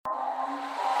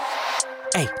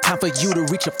Hey, time for you to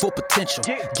reach your full potential.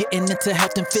 Getting into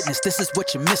health and fitness, this is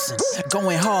what you're missing.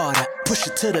 Going hard, I push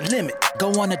it to the limit.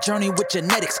 Go on a journey with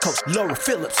genetics coach Laura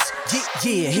Phillips.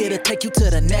 Yeah, here to take you to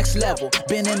the next level.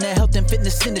 Been in the health and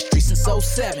fitness industry since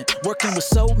 '07. Working with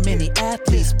so many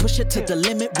athletes. Push it to the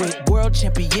limit with world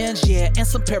champions, yeah, and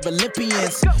some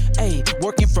Paralympians. Hey,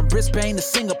 working from Brisbane to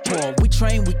Singapore. We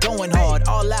train, we going hard.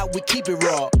 All out, we keep it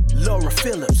raw. Laura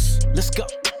Phillips, let's go.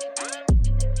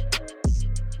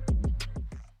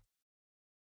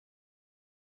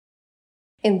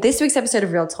 In this week's episode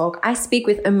of Real Talk, I speak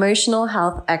with emotional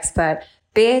health expert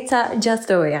Beata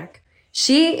Justkowiak.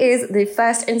 She is the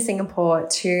first in Singapore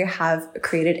to have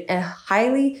created a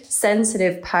highly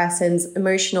sensitive person's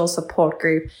emotional support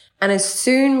group and is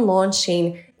soon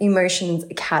launching Emotions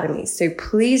Academy. So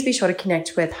please be sure to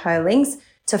connect with her links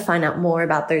to find out more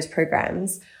about those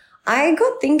programs. I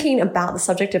got thinking about the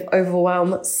subject of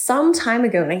overwhelm some time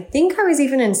ago, and I think I was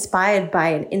even inspired by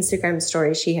an Instagram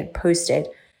story she had posted.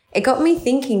 It got me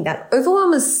thinking that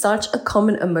overwhelm is such a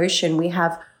common emotion we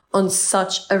have on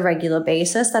such a regular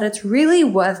basis that it's really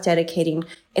worth dedicating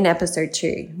an episode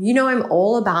to. You know, I'm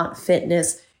all about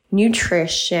fitness,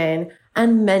 nutrition,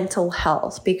 and mental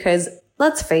health because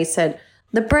let's face it,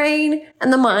 the brain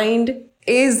and the mind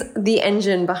is the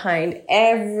engine behind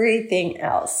everything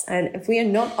else. And if we are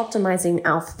not optimizing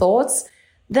our thoughts,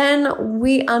 then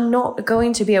we are not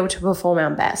going to be able to perform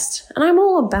our best. And I'm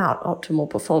all about optimal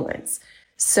performance.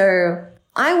 So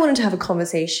I wanted to have a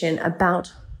conversation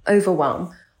about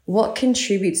overwhelm. What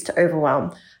contributes to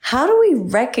overwhelm? How do we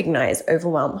recognize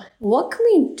overwhelm? What can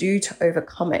we do to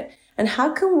overcome it? And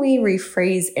how can we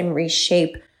rephrase and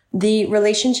reshape the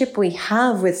relationship we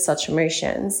have with such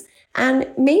emotions? And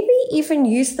maybe even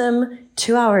use them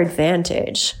to our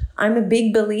advantage. I'm a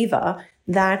big believer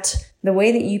that the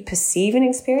way that you perceive an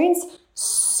experience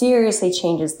seriously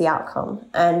changes the outcome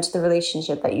and the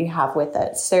relationship that you have with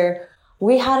it. So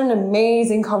we had an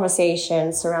amazing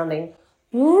conversation surrounding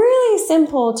really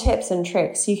simple tips and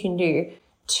tricks you can do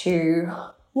to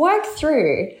work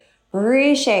through,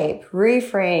 reshape,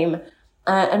 reframe,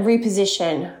 and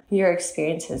reposition your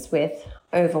experiences with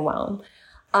overwhelm.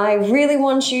 I really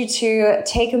want you to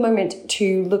take a moment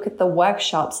to look at the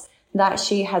workshops that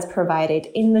she has provided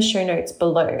in the show notes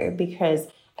below, because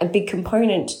a big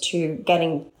component to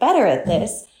getting better at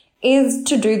this is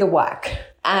to do the work.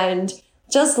 And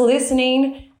just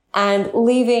listening and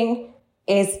leaving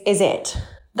is it.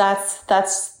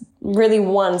 That's really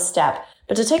one step.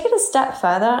 But to take it a step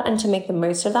further and to make the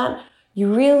most of that,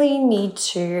 you really need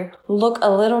to look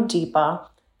a little deeper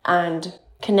and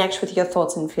connect with your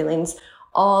thoughts and feelings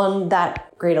on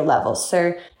that greater level.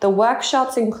 So the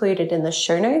workshops included in the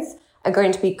show notes are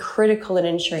going to be critical in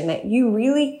ensuring that you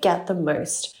really get the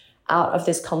most out of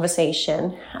this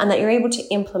conversation and that you're able to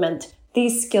implement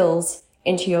these skills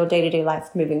into your day-to-day life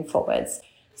moving forwards.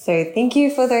 So thank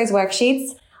you for those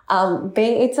worksheets,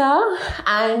 Beata,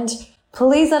 and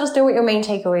please let us know what your main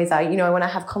takeaways are. You know, I want to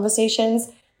have conversations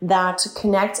that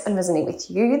connect and resonate with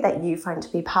you, that you find to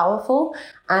be powerful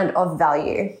and of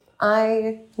value.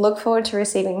 I look forward to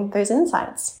receiving those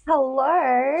insights.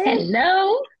 Hello.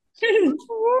 Hello.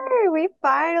 Woo, we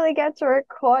finally get to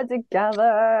record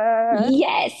together.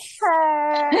 Yes.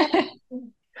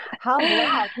 How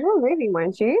life? You were moving,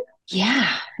 weren't you?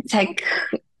 Yeah. It's like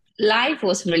life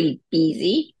was really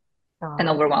busy and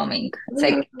overwhelming. It's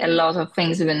like a lot of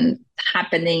things have been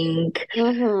happening.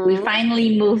 We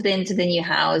finally moved into the new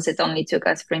house. It only took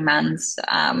us 3 months.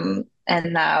 And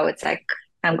now it's like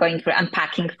I'm going through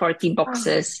unpacking 40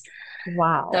 boxes.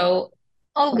 Wow. So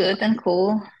all good and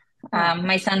cool.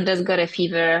 My son just got a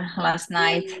fever last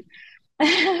night.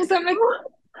 So I'm like,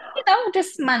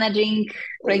 just managing,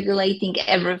 regulating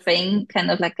everything,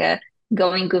 kind of like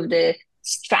going with the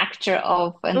structure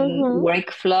of a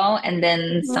workflow, and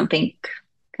then something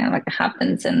kind of like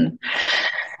happens, and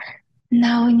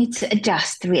now we need to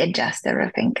readjust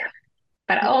everything.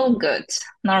 But all good,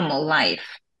 normal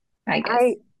life, I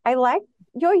guess. I like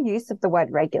your use of the word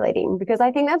regulating, because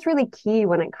I think that's really key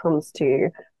when it comes to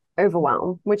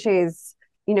overwhelm, which is,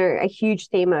 a huge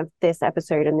theme of this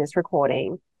episode and this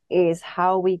recording is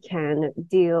how we can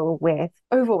deal with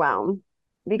overwhelm,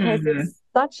 because it's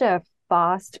such a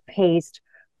fast-paced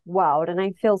world. And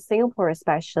I feel Singapore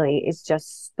especially is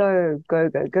just so go,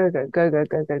 go, go, go, go, go,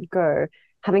 go, go, go.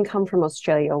 Having come from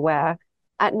Australia, where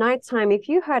at nighttime, if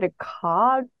you heard a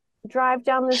car drive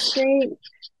down the street,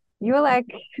 you were like,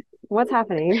 what's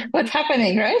happening? What's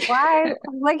happening, right? Why?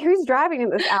 Like, who's driving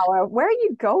at this hour? Where are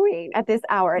you going at this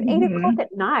hour? At 8 o'clock at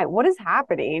night? What is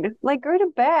happening? Like, go to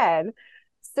bed.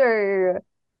 So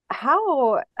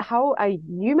how are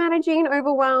you managing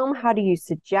overwhelm? How do you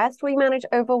suggest we manage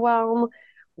overwhelm?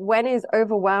 When is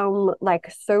overwhelm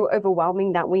like so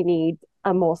overwhelming that we need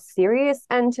a more serious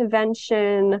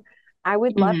intervention? I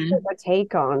would love to get Mhm. your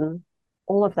take on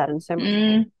all of that and so much more.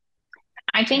 Mm,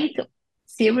 I think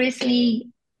seriously,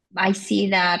 I see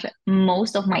that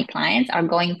most of my clients are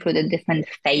going through the different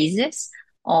phases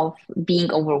of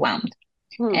being overwhelmed.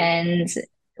 Hmm. And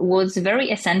what's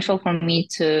very essential for me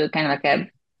to kind of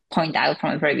like point out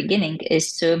from the very beginning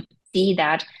is to see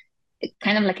that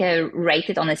kind of like a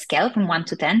rated on a scale from 1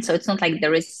 to 10. So it's not like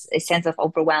there is a sense of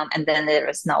overwhelm and then there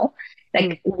is no. Hmm.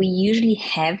 Like we usually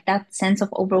have that sense of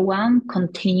overwhelm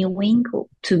continuing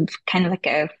to kind of like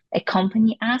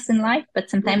accompany us in life, but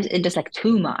sometimes Hmm. it's just like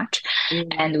too much Hmm.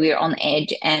 and we're on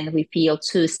edge and we feel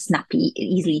too snappy,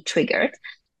 easily triggered.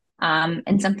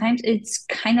 And sometimes it's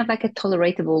kind of like a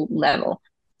tolerable level.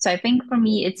 So I think for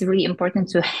me, it's really important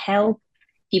to help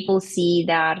people see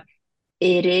that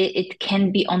it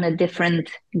can be on a different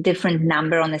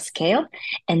number on a scale,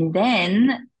 and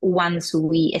then once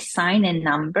we assign a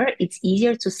number, it's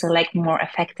easier to select more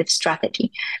effective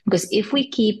strategy, because if we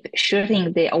keep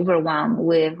shooting the overwhelm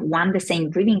with one the same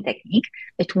breathing technique,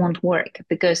 it won't work,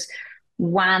 because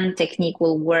one technique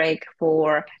will work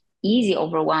for easy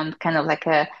overwhelm, kind of like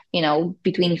a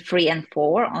between 3 and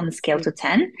 4 on a scale to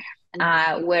 10,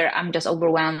 where I'm just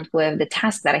overwhelmed with the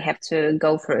task that I have to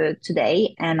go through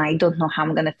today, and I don't know how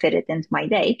I'm going to fit it into my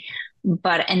day.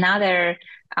 But another,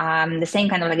 the same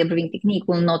kind of like a breathing technique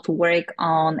will not work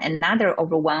on another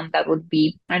overwhelm that would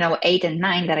be, I don't know, 8 and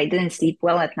 9, that I didn't sleep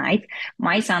well at night.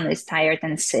 My son is tired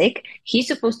and sick. He's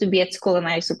supposed to be at school and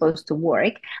I'm supposed to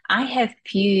work. I have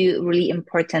few really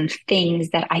important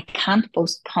things that I can't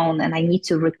postpone and I need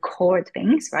to record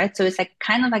things, right? So it's like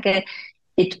kind of like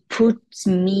it puts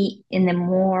me in a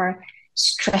more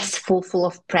stressful, full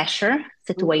of pressure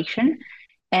situation.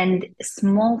 And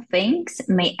small things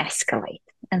may escalate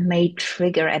and may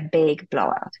trigger a big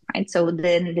blowout, right? So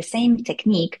then the same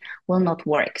technique will not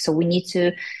work. So we need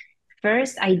to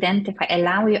first identify,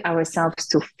 allow ourselves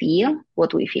to feel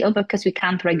what we feel, because we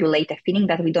can't regulate a feeling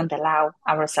that we don't allow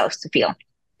ourselves to feel.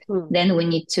 Hmm. Then we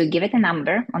need to give it a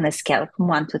number on a scale from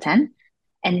 1 to 10,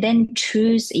 and then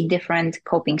choose a different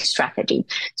coping strategy.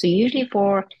 So usually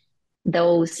for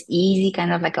those easy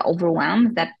kind of like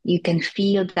overwhelm that you can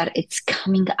feel that it's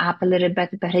coming up a little bit,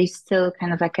 but you still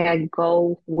kind of like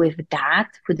go with that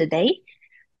for the day,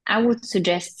 I would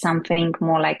suggest something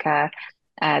more like a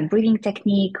breathing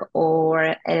technique,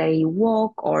 or a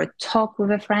walk, or talk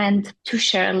with a friend, to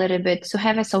share a little bit, to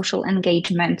have a social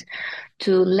engagement,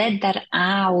 to let that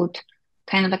out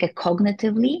kind of like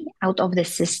cognitively out of the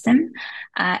system,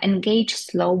 engage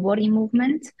slow body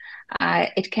movement.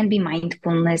 It can be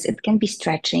mindfulness, it can be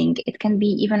stretching, it can be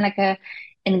even like a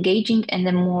engaging in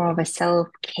the more of a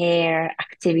self-care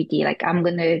activity, like I'm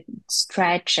gonna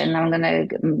stretch and I'm gonna, I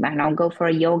don't know, go for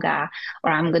a yoga,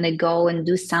 or I'm gonna go and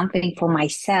do something for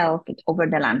myself over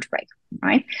the lunch break,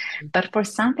 right? But for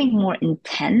something more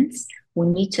intense, we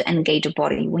need to engage the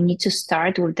body. We need to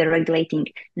start with the regulating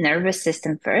nervous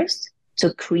system first,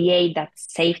 to create that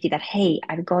safety that, hey,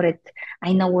 I've got it.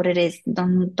 I know what it is.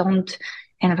 Don't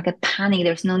kind of like a panic.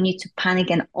 There's no need to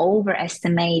panic and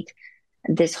overestimate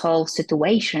this whole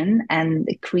situation and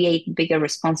create bigger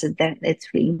responses than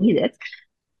it's really needed.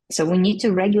 So we need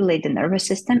to regulate the nervous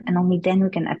system, and only then we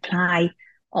can apply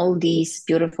all these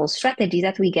beautiful strategies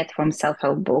that we get from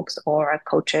self-help books or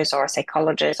coaches or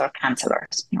psychologists or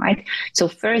counselors, right? So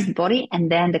first body,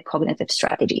 and then the cognitive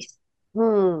strategies.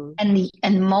 Hmm.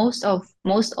 And most of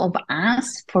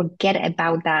us forget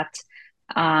about that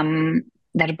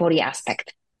body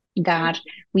aspect, that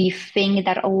we think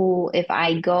that, oh, if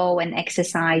I go and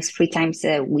exercise 3 times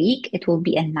a week it will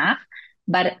be enough.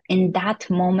 But in that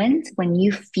moment when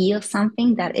you feel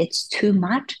something that it's too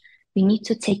much, you need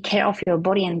to take care of your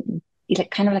body and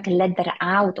kind of like let that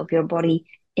out of your body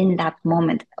in that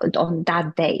moment, on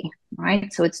that day,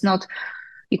 right? So it's not,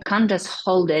 you can't just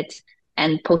hold it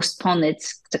and postpone it,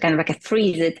 to kind of like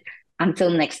freeze it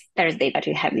until next Thursday that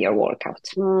you have your workout.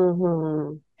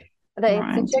 Hmm. It's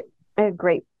Right. such a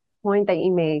great point that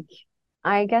you make.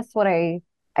 I guess what I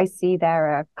see there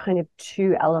are kind of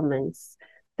two elements.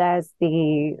 There's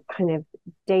the kind of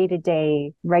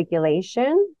day-to-day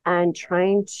regulation and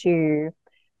trying to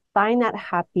find that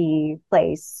happy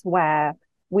place where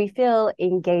we feel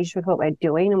engaged with what we're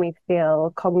doing and we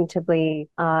feel cognitively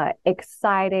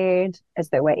excited, as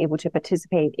though we're able to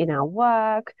participate in our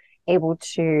work, able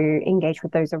to engage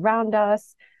with those around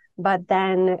us. But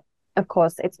then, of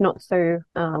course, it's not so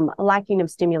lacking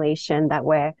of stimulation that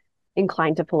we're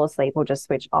inclined to fall asleep or just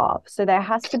switch off. So there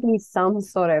has to be some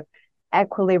sort of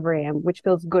equilibrium, which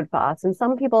feels good for us. And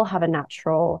some people have a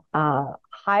natural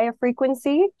higher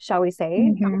frequency, shall we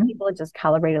say. Some people are just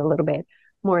calibrated a little bit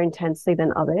more intensely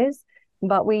than others.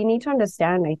 But we need to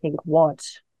understand, I think, what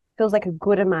feels like a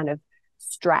good amount of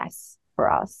stress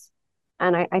for us.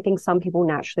 And I think some people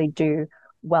naturally do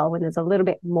well when there's a little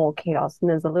bit more chaos and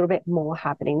there's a little bit more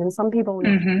happening. And some people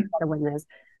naturally better when there's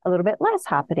a little bit less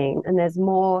happening and there's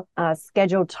more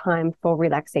scheduled time for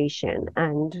relaxation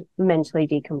and mentally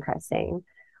decompressing.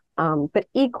 But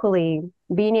equally,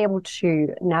 being able to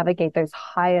navigate those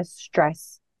higher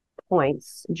stress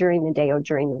points during the day or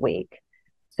during the week.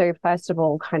 So first of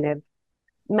all, kind of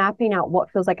mapping out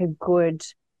what feels like a good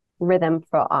rhythm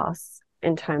for us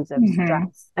in terms of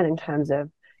stress and in terms of,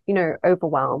 you know,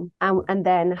 overwhelm. And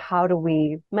then how do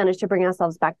we manage to bring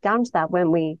ourselves back down to that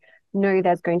when we know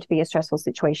there's going to be a stressful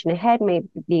situation ahead?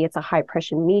 Maybe it's a high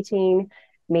pressure meeting.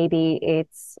 Maybe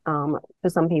it's, for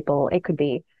some people, it could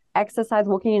be exercise.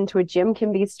 Walking into a gym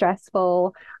can be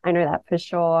stressful. I know that for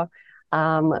sure.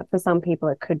 For some people,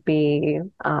 it could be,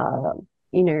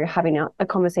 you know, having a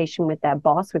conversation with their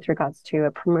boss with regards to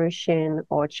a promotion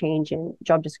or change in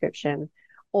job description,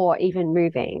 or even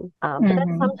moving. But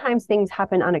then sometimes things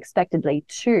happen unexpectedly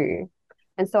too.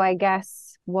 And so I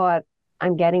guess what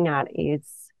I'm getting at is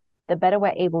the better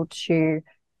we're able to,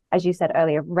 as you said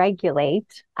earlier,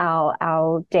 regulate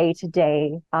our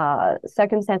day-to-day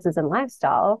circumstances and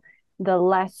lifestyle, the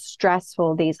less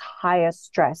stressful these higher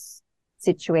stress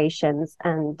situations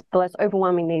and the less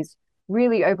overwhelming these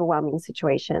really overwhelming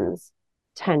situations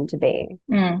tend to be.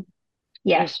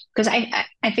 Yes, because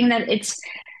I think that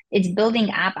it's building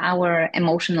up our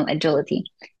emotional agility,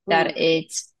 that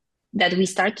we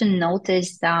start to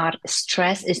notice that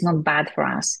stress is not bad for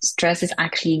us. Stress is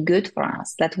actually good for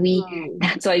us, that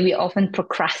that's why we often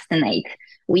procrastinate.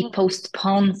 We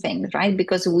postpone things, right?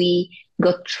 Because we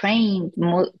got trained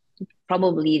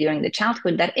probably during the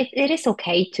childhood that it is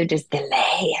okay to just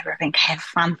delay everything, have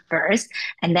fun first,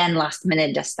 and then last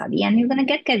minute just study, and you're going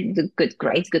to get good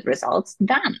grades, good results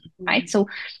done, right? So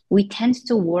we tend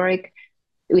to work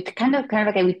with kind of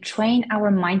like we train our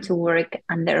mind to work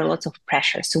under lots of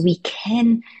pressure so we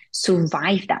can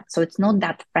survive that. So it's not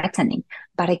that threatening,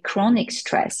 but a chronic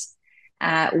stress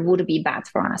would be bad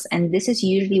for us. And this is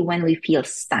usually when we feel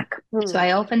stuck. So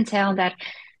I often tell that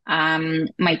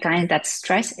my clients that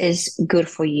stress is good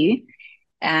for you.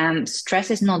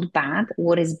 Stress is not bad.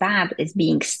 What is bad is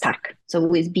being stuck. So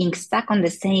with being stuck on the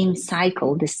same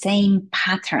cycle, the same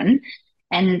pattern,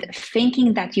 and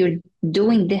thinking that you're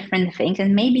doing different things,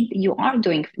 and maybe you are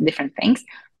doing different things,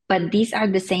 but these are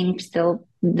still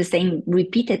the same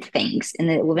repeated things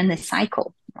within the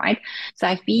cycle, right? So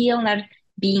I feel that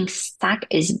being stuck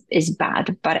is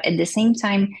bad, but at the same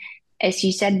time, as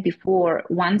you said before,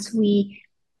 once we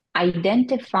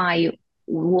identify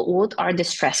what are the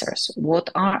stressors, what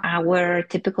are our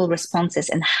typical responses,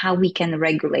 and how we can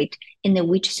regulate in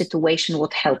which situation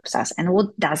what helps us and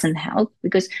what doesn't help,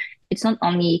 because it's not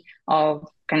only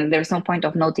there's no point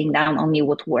of noting down only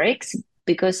what works,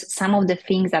 because some of the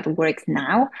things that work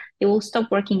now, it will stop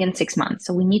working in 6 months.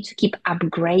 So we need to keep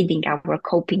upgrading our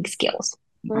coping skills,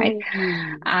 right?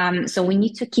 So we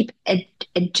need to keep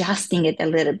adjusting it a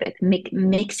little bit,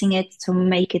 mixing it to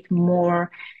make it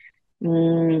more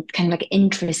kind of like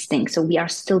interesting. So we are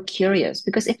still curious,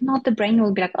 because if not, the brain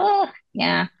will be like, oh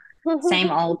yeah,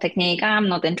 same old technique. I'm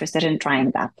not interested in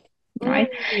trying that. Right.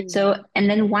 So, and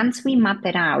then once we map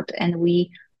it out and we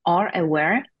are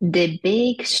aware, the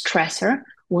big stressor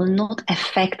will not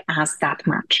affect us that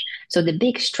much. So the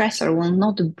big stressor will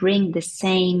not bring the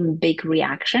same big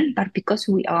reaction, but because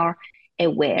we are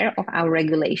aware of our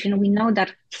regulation, we know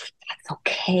that that's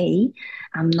okay.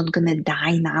 I'm not going to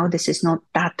die now. This is not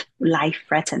that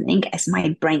life-threatening as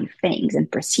my brain thinks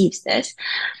and perceives this.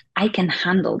 I can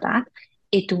handle that.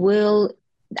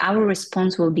 Our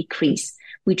response will decrease,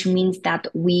 which means that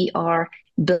we are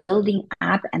building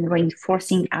up and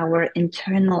reinforcing our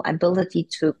internal ability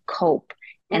to cope.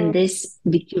 And this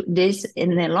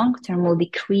in the long term will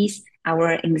decrease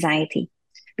our anxiety,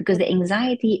 because the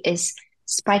anxiety is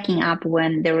spiking up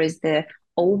when there is the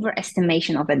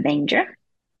overestimation of a danger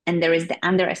and there is the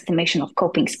underestimation of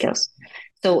coping skills.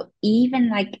 So even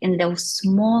like in those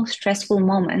small stressful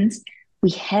moments,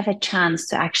 we have a chance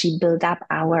to actually build up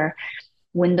our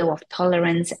window of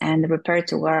tolerance and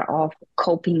repertoire of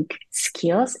coping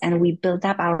skills. And we build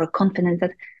up our confidence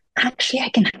that actually I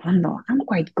can handle. I'm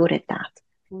quite good at that.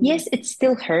 Yes, it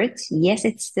still hurts. Yes,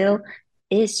 it still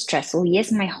is stressful.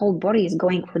 Yes, my whole body is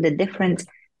going through the different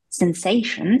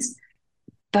sensations,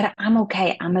 but I'm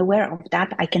okay. I'm aware of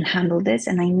that. I can handle this.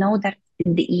 And I know that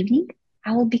in the evening,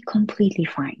 I will be completely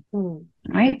fine.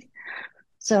 Right?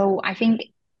 So I think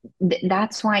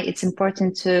that's why it's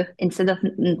important to, instead of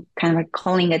kind of like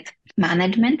calling it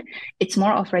management, it's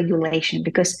more of regulation,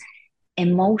 because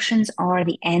emotions are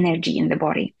the energy in the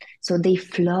body. So they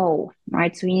flow,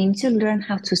 right? So you need to learn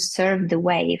how to surf the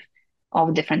wave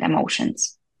of different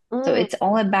emotions. So Mm. it's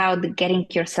all about getting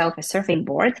yourself a surfing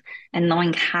board and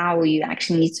knowing how you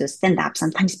actually need to stand up,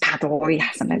 sometimes paddle, or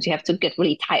sometimes you have to get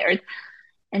really tired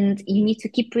and you need to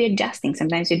keep readjusting.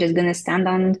 Sometimes you're just gonna stand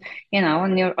on,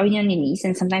 on your knees,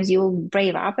 and sometimes you'll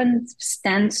brave up and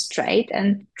stand straight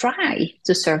and try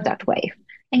to surf that wave.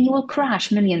 And you will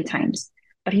crash a million times,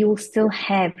 but you will still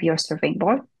have your surfing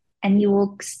board, and you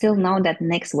will still know that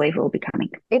next wave will be coming.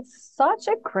 It's such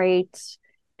a great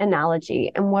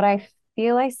analogy. And what I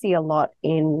feel I see a lot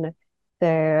in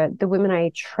the women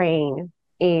I train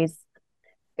is,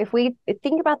 if we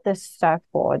think about the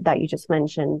surfboard that you just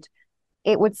mentioned,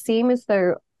 it would seem as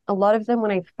though a lot of them, when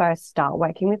I first start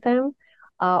working with them,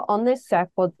 are on this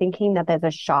surfboard thinking that there's a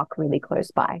shark really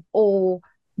close by all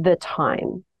the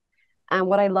time. And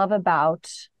what I love about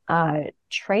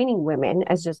training women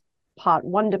as just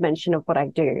one dimension of what I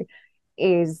do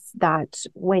is that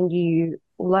when you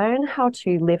learn how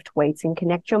to lift weights and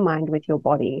connect your mind with your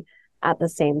body at the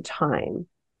same time,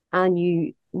 and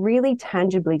you really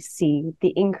tangibly see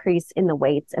the increase in the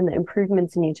weights and the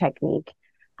improvements in your technique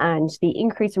and the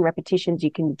increase in repetitions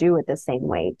you can do at the same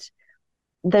weight,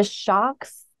 the shark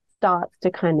starts to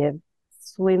kind of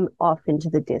swim off into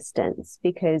the distance.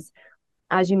 Because,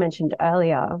 as you mentioned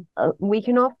earlier, we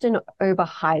can often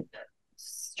overhype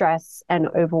stress and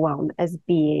overwhelm as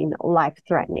being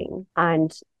life-threatening.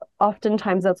 And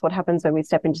oftentimes that's what happens when we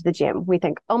step into the gym. We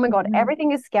think, oh my God,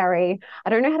 everything is scary.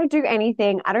 I don't know how to do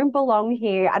anything. I don't belong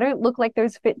here. I don't look like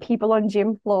those fit people on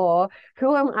gym floor.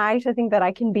 Who am I to think that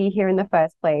I can be here in the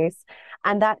first place?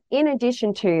 And that, in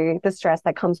addition to the stress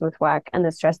that comes with work and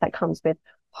the stress that comes with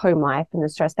home life and the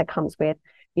stress that comes with,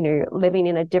 living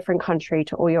in a different country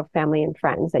to all your family and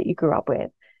friends that you grew up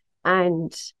with.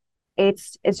 And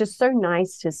it's just so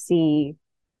nice to see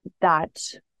that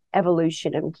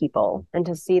evolution in people, and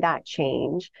to see that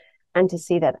change, and to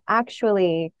see that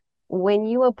actually when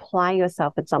you apply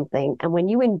yourself at something and when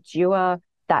you endure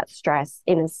that stress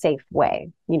in a safe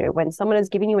way, when someone is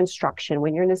giving you instruction,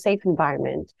 when you're in a safe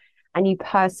environment and you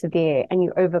persevere and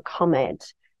you overcome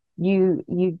it, you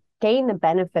gain the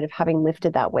benefit of having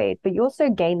lifted that weight, but you also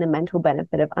gain the mental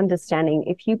benefit of understanding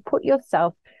if you put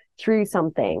yourself through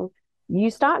something, you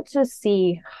start to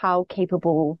see how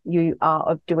capable you are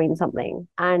of doing something.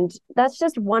 And that's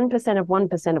just 1% of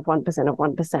 1% of 1% of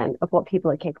 1% of what people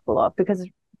are capable of, because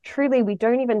truly we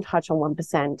don't even touch on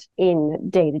 1% in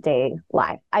day-to-day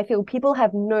life. I feel people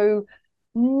have no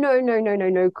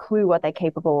clue what they're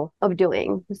capable of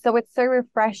doing. So it's so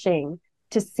refreshing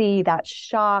to see that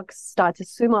sharks start to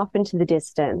swim off into the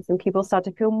distance and people start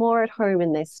to feel more at home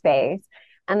in this space.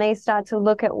 And they start to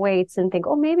look at weights and think,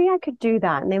 oh, maybe I could do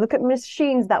that. And they look at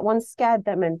machines that once scared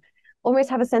them and almost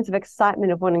have a sense of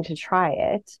excitement of wanting to try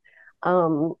it.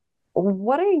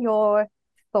 What are your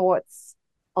thoughts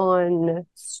on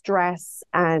stress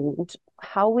and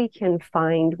how we can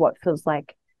find what feels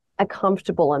like a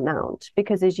comfortable amount?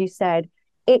 Because, as you said,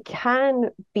 it can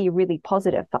be really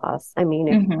positive for us. I mean,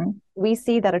 if we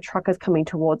see that a truck is coming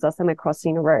towards us and we're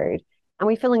crossing a road, and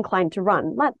we feel inclined to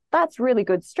run, that's really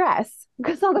good stress,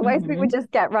 because otherwise we would just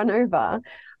get run over.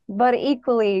 But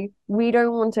equally, we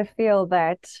don't want to feel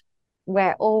that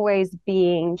we're always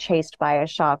being chased by a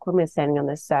shark when we're standing on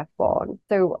the surfboard.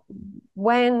 So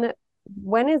when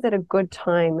is it a good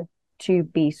time to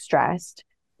be stressed?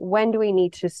 When do we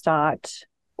need to start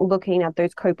looking at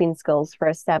those coping skills for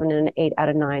a 7 and an 8 out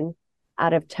of 9?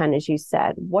 Out of 10, as you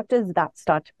said? What does that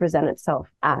start to present itself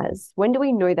as? When do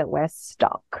we know that we're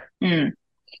stuck?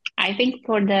 I think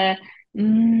for the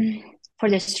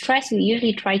stress, we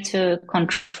usually try to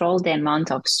control the amount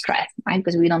of stress, right?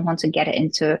 Because we don't want to get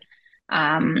into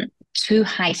too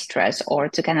high stress, or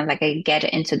to kind of like get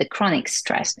into the chronic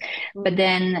stress. But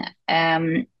then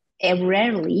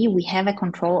rarely we have a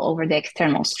control over the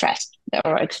external stress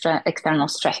or external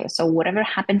stressors. So whatever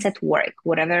happens at work,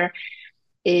 whatever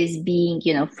is being,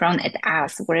 thrown at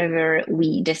us, whatever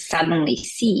we just suddenly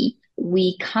see,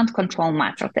 we can't control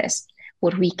much of this.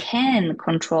 What we can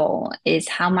control is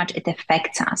how much it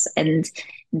affects us. And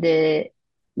the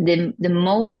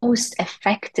most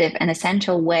effective and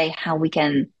essential way how we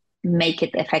can make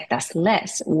it affect us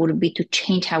less would be to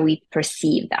change how we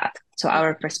perceive that. So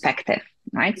our perspective,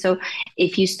 right? So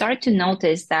if you start to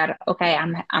notice that, okay,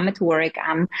 I'm at work,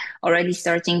 I'm already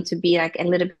starting to be like a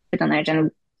little bit on edge, and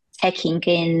checking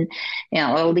in,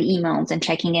 all the emails and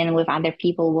checking in with other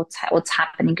people, what's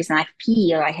happening, because I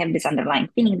feel I have this underlying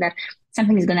feeling that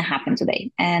something is going to happen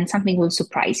today and something will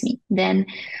surprise me. Then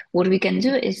what we can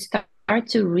do is start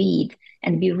to read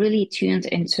and be really tuned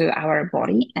into our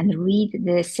body and read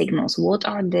the signals. What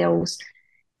are those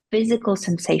physical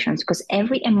sensations? Because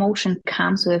every emotion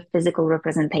comes with physical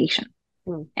representation.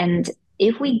 And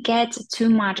if we get too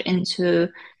much into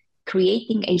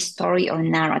creating a story or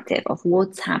narrative of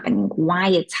what's happening, why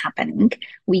it's happening,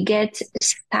 we get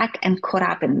stuck and caught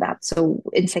up in that. So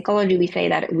in psychology, we say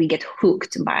that we get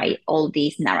hooked by all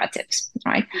these narratives,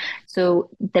 right? So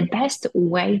the best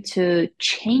way to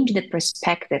change the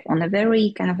perspective on a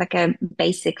very kind of like a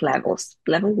basic level,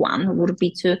 level one, would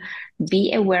be to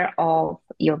be aware of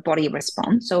your body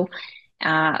response. So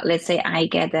let's say I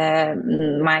get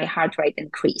my heart rate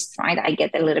increased, right? I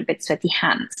get a little bit sweaty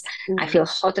hands. I feel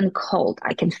hot and cold.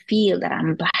 I can feel that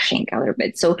I'm blushing a little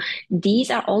bit. So these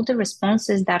are all the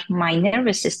responses that my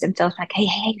nervous system tells like,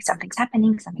 hey, something's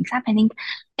happening.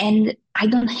 And I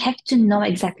don't have to know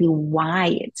exactly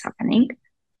why it's happening.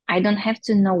 I don't have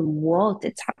to know what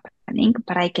it's happening,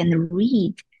 but I can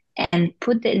read and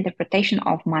put the interpretation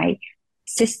of my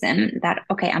system that,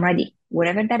 okay, I'm ready.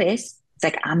 Whatever that is, it's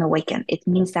like I'm awakened. It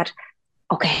means that,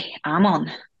 okay, I'm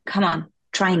on. Come on,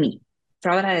 try me.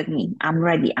 Throw it at me. I'm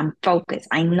ready. I'm focused.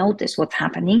 I notice what's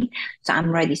happening. So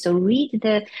I'm ready. So read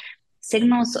the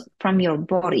signals from your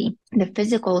body, the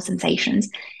physical sensations,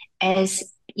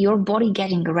 as your body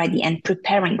getting ready and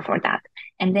preparing for that.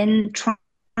 And then trust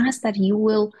that you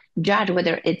will judge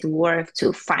whether it's worth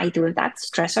to fight with that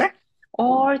stressor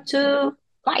or to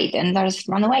fight and just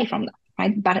run away from that,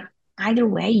 right? But either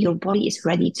way, your body is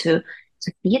ready to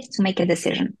see it, to make a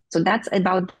decision. So that's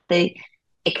about the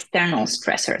external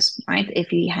stressors, right?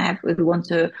 If we want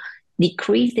to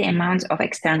decrease the amount of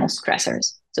external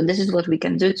stressors. So this is what we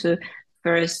can do to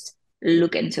first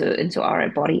look into our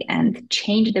body and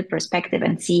change the perspective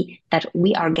and see that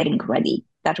we are getting ready,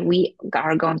 that we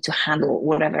are going to handle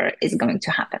whatever is going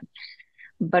to happen.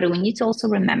 But we need to also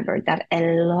remember that a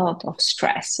lot of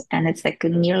stress, and it's like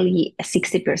nearly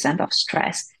 60% of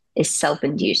stress, is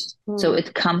self-induced. So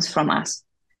it comes from us.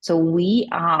 So we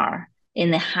are in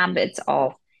the habits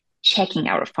of checking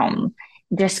our phone,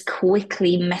 just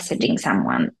quickly messaging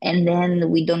someone, and then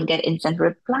we don't get instant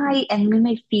reply and we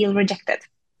may feel rejected,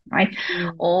 right?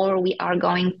 Or we are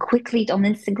going quickly on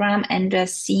Instagram and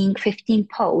just seeing 15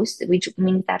 posts, which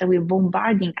means that we're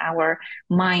bombarding our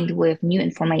mind with new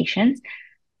information.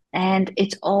 And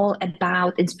it's all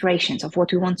about inspirations of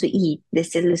what we want to eat.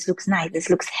 This looks nice. This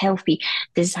looks healthy.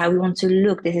 This is how we want to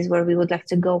look. This is where we would like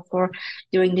to go for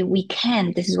during the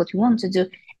weekend. This is what we want to do.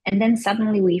 And then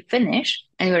suddenly we finish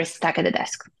and we're stuck at the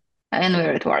desk and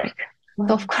we're at work. Wow.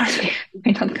 So of course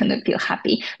we're not going to feel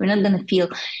happy. We're not going to feel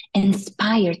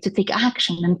inspired to take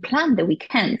action and plan the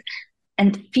weekend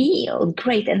and feel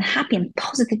great and happy and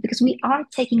positive because we are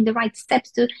taking the right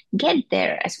steps to get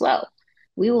there as well.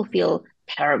 We will feel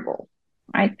terrible,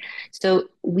 right? So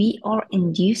we are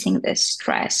inducing this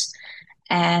stress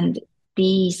and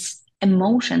these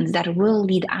emotions that will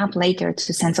lead up later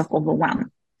to a sense of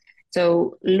overwhelm.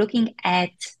 So looking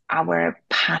at our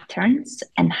patterns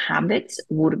and habits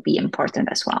would be important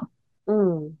as well.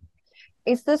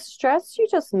 Is the stress you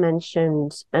just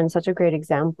mentioned, and such a great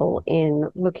example in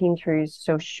looking through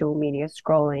social media,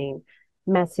 scrolling,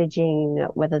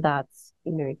 messaging, whether that's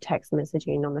text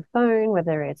messaging on the phone,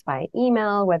 whether it's by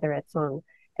email, whether it's on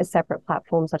a separate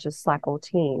platform such as Slack or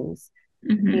Teams,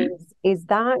 is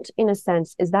that, in a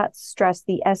sense, is that stress,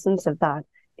 the essence of that,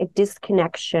 a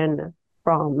disconnection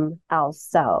from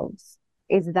ourselves?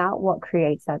 Is that what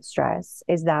creates that stress?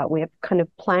 Is that we've kind of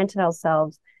planted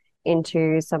ourselves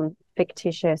into some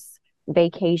fictitious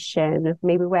vacation?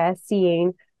 Maybe we're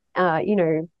seeing,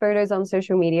 photos on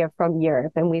social media from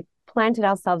Europe and we've planted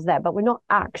ourselves there, but we're not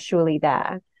actually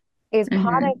there. Is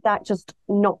part of that just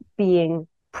not being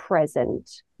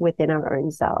present within our own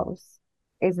selves?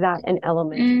 Is that an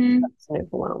element that's an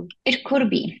overwhelm? It could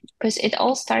be, because it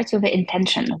all starts with the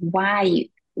intention, why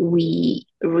we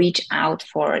reach out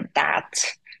for that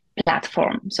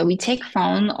platform. So we take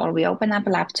phone or we open up a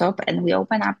laptop and we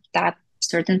open up that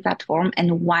certain platform,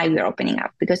 and why we're opening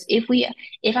up. Because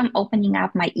if I'm opening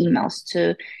up my emails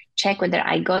to check whether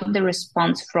I got the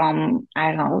response from,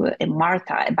 I don't know,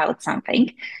 Martha about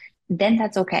something, then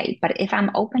that's okay. But if I'm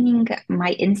opening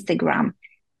my Instagram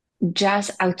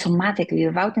just automatically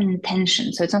without an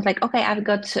intention, so it's not like, okay, I've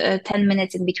got 10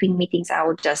 minutes in between meetings, I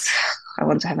want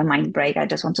to have a mind break, I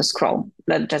just want to scroll,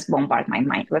 just bombard my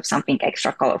mind with something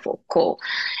extra colorful, cool,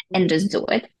 and just do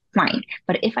it, fine.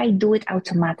 But if I do it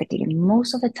automatically, and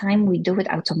most of the time we do it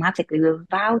automatically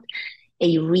without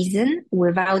a reason,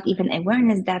 without even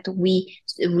awareness that we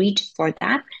reach for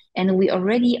that, and we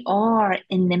already are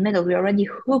in the middle, we're already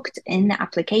hooked in the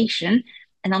application.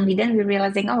 And only then we're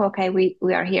realizing, oh, okay, we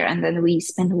are here. And then we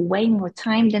spend way more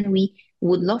time than we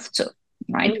would love to,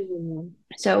 right? Mm.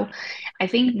 So I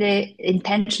think the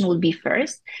intention would be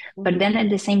first, but then at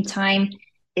the same time,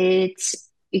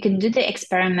 you can do the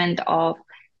experiment of,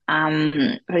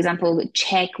 for example,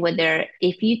 check whether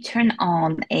if you turn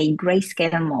on a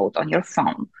grayscale mode on your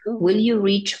phone, will you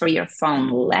reach for your phone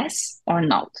less or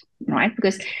not, right?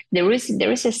 Because there is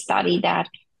a study that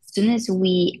as soon as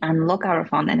we unlock our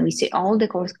phone and we see all the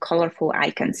colorful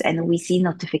icons and we see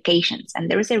notifications,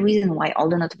 and there is a reason why all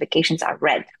the notifications are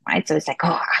red, right? So it's like,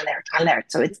 oh, alert,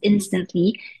 alert. So it's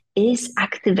instantly is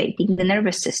activating the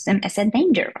nervous system as a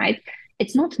danger, right?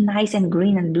 It's not nice and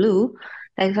green and blue.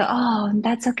 Like, oh,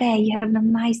 that's okay. You have a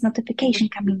nice notification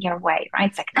coming your way, right?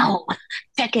 It's like, no,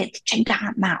 check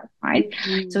that now, right?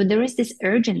 So there is this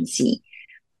urgency.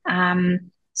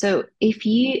 So if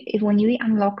when we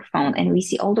unlock phone and we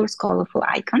see all those colorful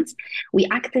icons, we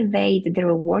activate the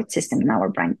reward system in our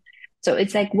brain. So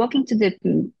it's like walking to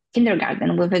the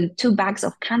kindergarten with 2 bags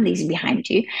of candies behind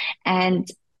you, and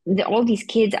all these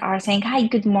kids are saying, "Hi,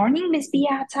 good morning, Miss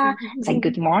Beata." It's like,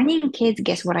 "Good morning, kids.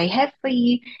 Guess what I have for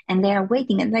you?" And they are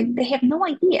waiting, and like they have no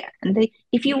idea. And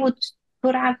if you would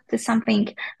put out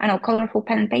something, I don't know, colorful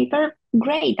pen and paper,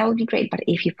 great, that would be great. But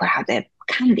if you put out the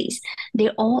candies, they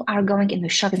all are going into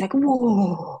shock. It's like,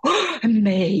 whoa,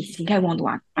 amazing, I want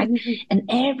one, right? And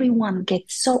everyone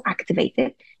gets so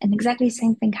activated, and exactly the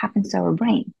same thing happens to our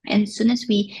brain. And as soon as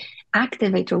we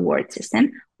activate reward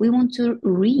system, we want to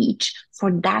reach for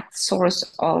that source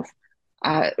of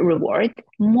reward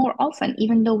more often,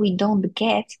 even though we don't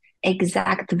get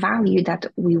exact value that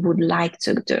we would like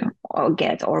to do or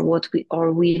get, or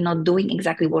we're not doing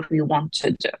exactly what we want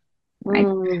to do, right?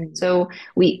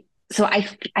 So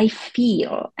I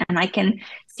feel, and I can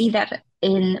see that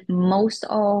in most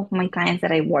of my clients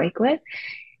that I work with,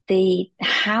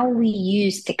 how we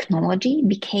use technology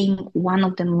became one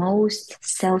of the most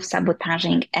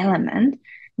self-sabotaging element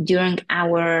during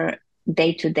our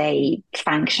day-to-day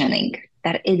functioning,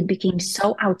 that it became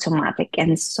so automatic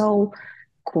and so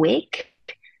quick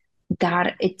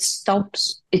that it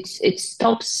stops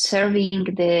serving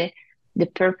the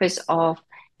purpose of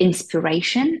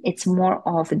inspiration. It's more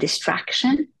of a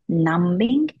distraction,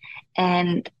 numbing,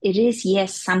 and it is,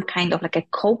 yes, some kind of like a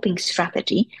coping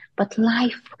strategy. But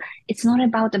life, it's not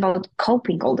about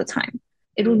coping all the time.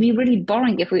 It would be really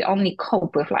boring if we only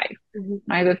cope with life.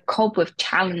 Right? We cope with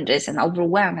challenges and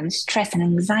overwhelm and stress and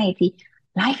anxiety.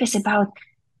 Life is about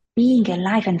being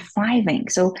alive and thriving.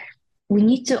 So we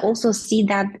need to also see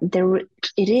that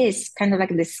it is kind of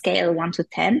like the scale 1 to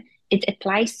 10. It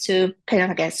applies to kind of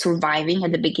like a surviving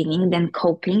at the beginning, then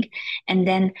coping, and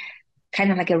then kind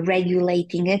of like a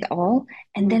regulating it all,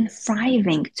 and then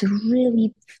thriving to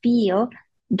really feel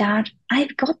that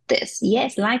I've got this.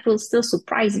 Yes, life will still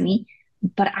surprise me,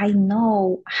 but I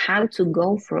know how to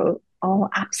go through all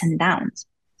ups and downs.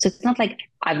 So it's not like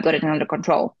I've got it under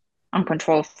control. I'm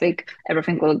control freak.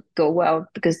 Everything will go well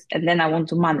and then I want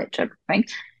to manage everything.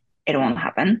 It won't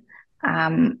happen.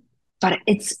 But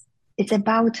it's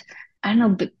about, I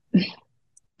don't know,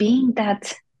 being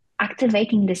that,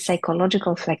 activating the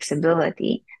psychological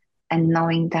flexibility and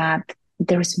knowing that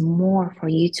there's more for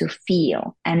you to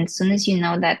feel. And as soon as you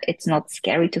know that it's not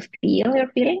scary to feel your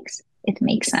feelings, it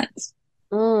makes sense.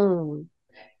 So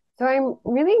I'm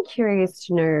really curious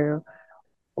to know,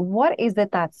 what is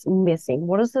it that's missing?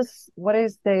 What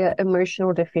is the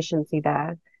emotional deficiency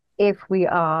there if we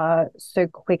are so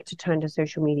quick to turn to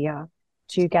social media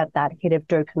to get that hit of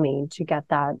dopamine, to get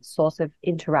that source of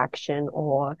interaction,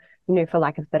 or, for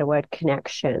lack of a better word,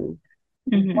 connection?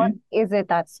 What is it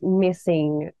that's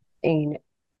missing in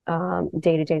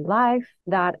day-to-day life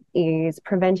that is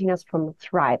preventing us from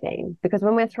thriving? Because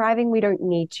when we're thriving, we don't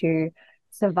need to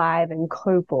survive and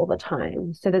cope all the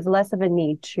time. So there's less of a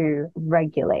need to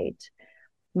regulate.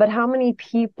 But how many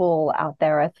people out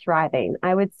there are thriving?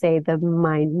 I would say the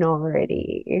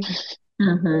minority.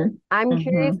 I'm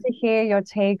curious to hear your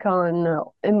take on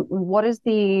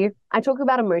I talk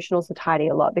about emotional satiety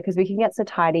a lot because we can get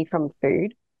satiety from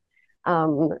food.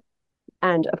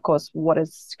 And of course, what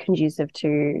is conducive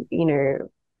to,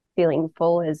 feeling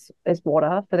full is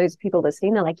water. For those people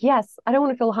listening, they're like, yes, I don't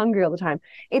want to feel hungry all the time.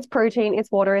 It's protein,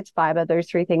 it's water, it's fiber. Those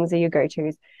 3 things are your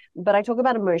go-tos. But I talk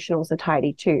about emotional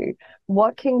satiety too.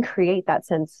 What can create that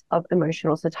sense of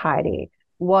emotional satiety?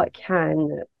 What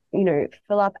can,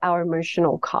 fill up our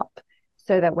emotional cup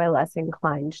so that we're less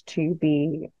inclined to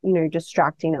be,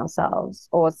 distracting ourselves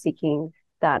or seeking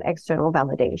that external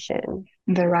validation?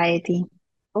 Variety.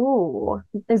 Oh,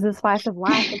 there's the spice of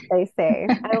life, as they say.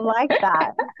 I like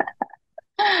that.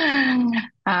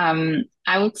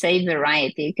 I would say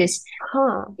variety because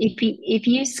Huh. if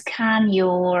you scan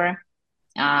your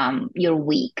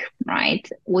week, right?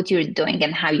 What you're doing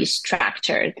and how you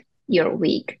structured your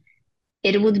week,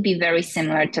 it would be very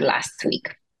similar to last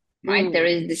week, right? There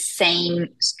Mm, is the same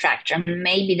structure.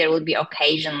 Maybe there would be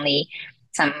occasionally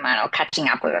some, I don't know, catching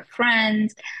up with a friend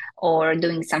or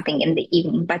doing something in the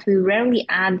evening, but we rarely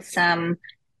add some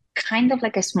kind of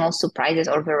like a small surprises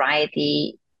or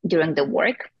variety during the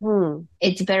work. mm,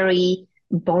 It's very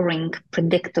boring,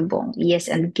 predictable, yes,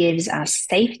 and gives us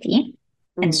safety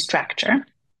and mm, structure,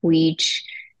 which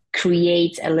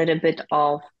creates a little bit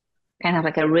of kind of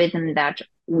like a rhythm that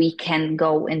we can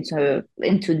go into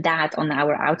that on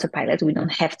our autopilot. We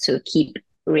don't have to keep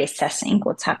reassessing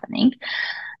what's happening.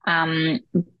 Um,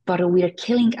 but we're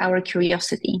killing our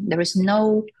curiosity. There is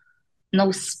no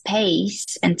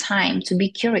space and time to be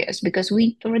curious because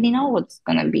we already know what's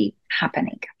going to be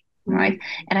happening, right? mm,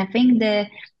 And I think the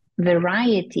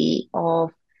variety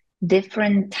of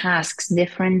different tasks,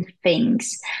 different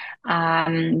things,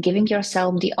 giving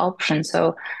yourself the option.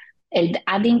 So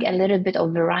adding a little bit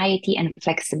of variety and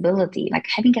flexibility, like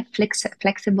having a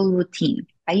flexible routine.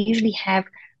 I usually have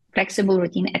flexible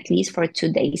routine at least for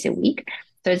 2 days a week.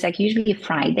 So it's like usually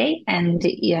Friday and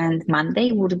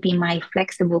Monday would be my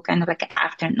flexible kind of like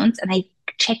afternoons, and I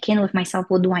check in with myself.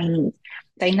 What do I need?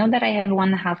 So I know that I have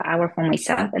 1.5 hour for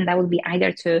myself, and that would be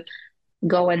either to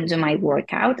go and do my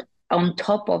workout on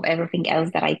top of everything else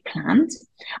that I planned,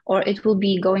 or it will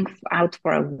be going out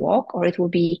for a walk, or it will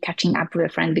be catching up with a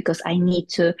friend because I need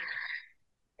to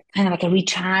kind of like a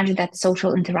recharge that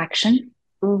social interaction.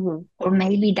 mhm. Or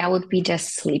maybe that would be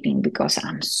just sleeping because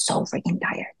I'm so freaking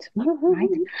tired, right?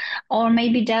 Or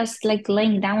maybe just like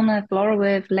laying down on the floor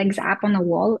with legs up on the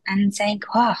wall and saying,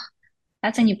 oh,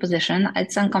 that's a new position.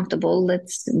 It's uncomfortable.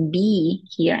 Let's be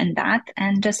here and that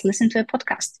and just listen to a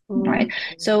podcast, right? Mm,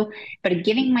 So, but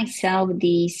giving myself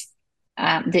these,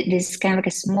 this kind of like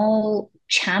a small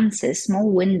chances, small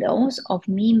windows of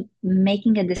me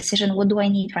making a decision. What do I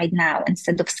need right now?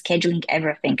 Instead of scheduling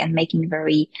everything and making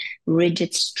very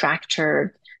rigid,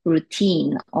 structured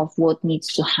routine of what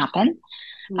needs to happen.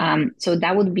 mm, So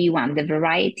that would be one, the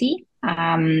variety,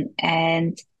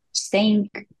 and staying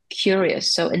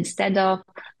curious. So instead of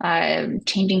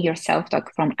changing your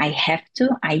self-talk from I have to,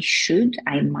 I should,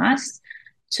 I must,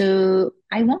 to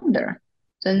I wonder.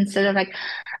 So instead of like,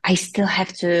 I still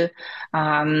have to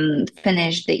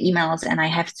finish the emails and I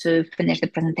have to finish the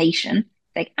presentation,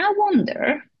 like, I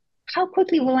wonder how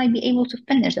quickly will I be able to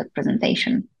finish that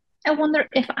presentation? I wonder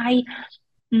if I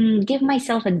give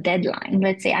myself a deadline.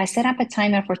 Let's say I set up a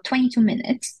timer for 22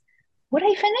 minutes. Would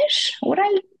I finish?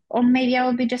 Or maybe I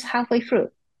will be just halfway through,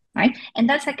 right? And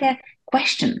that's like a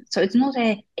question. So it's not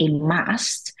a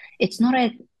must. It's not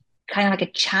a kind of like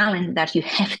a challenge that you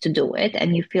have to do it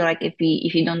and you feel like if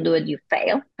you don't do it, you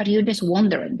fail, but you're just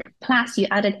wondering. Plus, you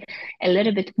added a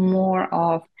little bit more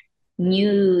of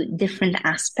new, different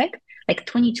aspect, like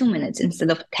 22 minutes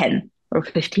instead of 10 or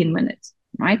 15 minutes,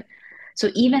 right? So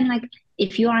even like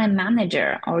if you are a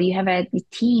manager or you have a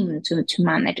team to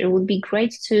manage, it would be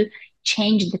great to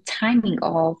change the timing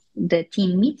of the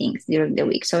team meetings during the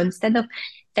week. So instead of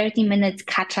 30 minutes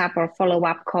catch up or follow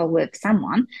up call with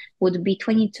someone, would be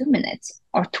 22 minutes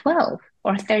or 12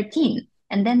 or 13.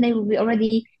 And then they will be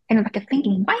already kind of like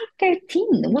thinking, why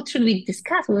 13? What should we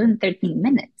discuss within 13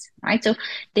 minutes? Right. So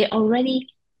they already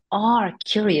are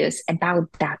curious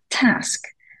about that task.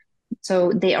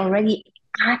 So they already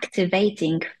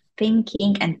activating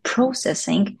thinking and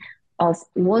processing of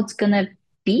what's gonna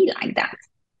be like that,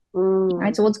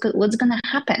 right? mm, So what's gonna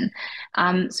happen?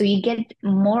 So you get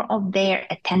more of their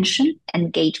attention,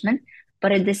 engagement,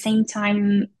 but at the same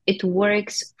time, it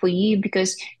works for you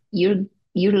because you're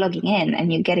logging in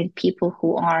and you're getting people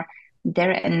who are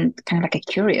there and kind of like a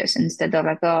curious instead of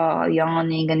like oh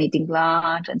yawning and eating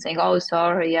lunch and saying oh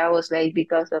sorry I was late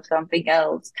because of something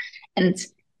else, and it's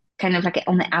kind of like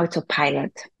on the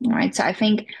autopilot, right? So I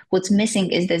think what's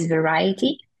missing is this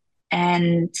variety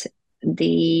and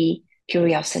the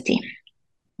curiosity.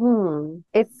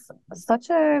 It's such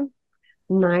a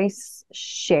nice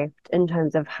shift in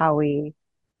terms of how we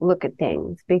look at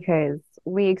things because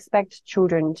we expect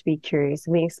children to be curious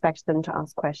and we expect them to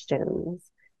ask questions.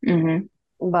 Hmm.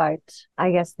 But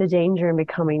I guess the danger in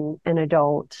becoming an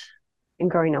adult and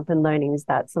growing up and learning is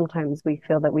that sometimes we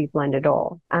feel that we've learned it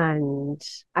all. And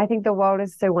I think the world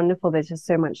is so wonderful. There's just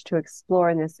so much to explore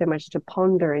and there's so much to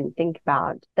ponder and think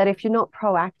about that if you're not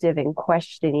proactive in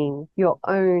questioning your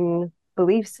own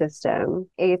belief system,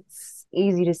 it's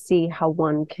easy to see how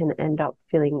one can end up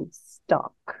feeling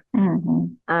stuck. Mm-hmm.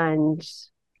 And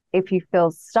if you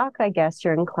feel stuck, I guess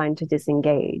you're inclined to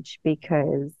disengage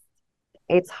because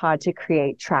it's hard to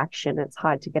create traction. It's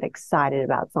hard to get excited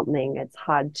about something. It's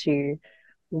hard to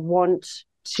want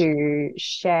to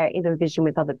share inner vision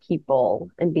with other people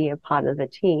and be a part of the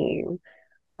team,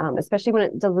 especially when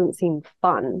it doesn't seem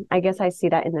fun. I guess I see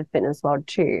that in the fitness world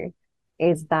too,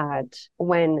 is that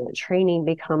when training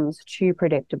becomes too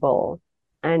predictable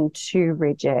and too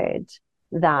rigid,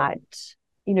 that,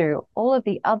 you know, all of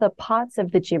the other parts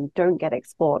of the gym don't get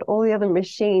explored. All the other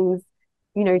machines,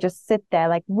 you know, just sit there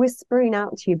like whispering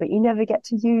out to you, but you never get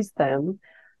to use them.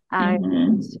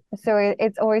 And so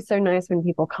it's always so nice when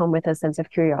people come with a sense of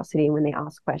curiosity when they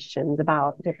ask questions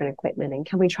about different equipment and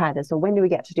can we try this or when do we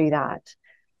get to do that?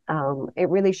 It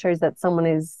really shows that someone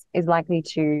is likely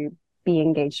to be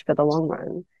engaged for the long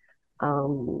run.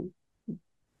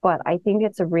 But I think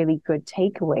it's a really good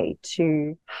takeaway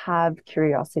to have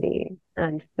curiosity.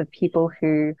 And for people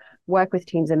who work with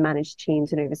teams and manage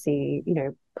teams and oversee, you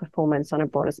know, performance on a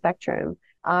broader spectrum,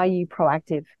 are you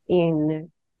proactive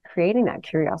in creating that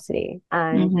curiosity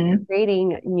and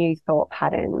creating new thought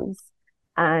patterns?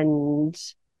 And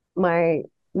my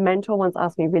mentor once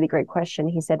asked me a really great question.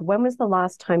 He said, when was the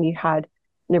last time you had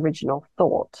an original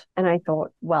thought? And I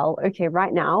thought, well, okay,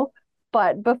 right now.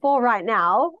 But before right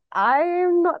now,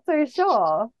 I'm not so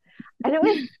sure. And it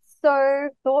was so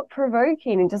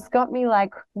thought-provoking and just got me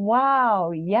like,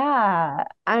 wow, yeah.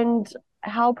 And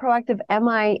how proactive am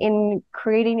I in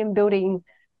creating and building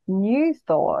new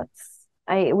thoughts?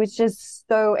 It was just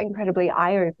so incredibly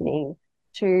eye-opening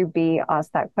to be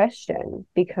asked that question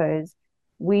because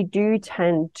we do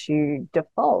tend to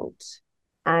default.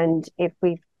 And if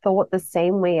we thought the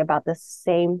same way about the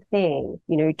same thing,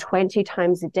 you know, 20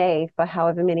 times a day for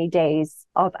however many days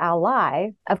of our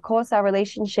life, of course, our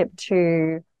relationship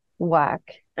to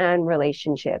work and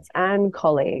relationships and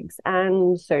colleagues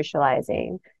and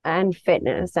socializing and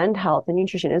fitness and health and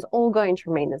nutrition is all going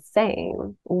to remain the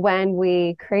same. When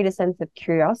we create a sense of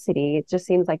curiosity, it just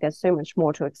seems like there's so much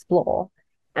more to explore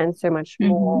and so much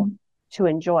more to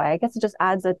enjoy. I guess it just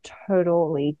adds a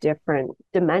totally different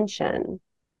dimension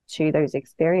to those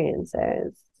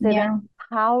experiences. So then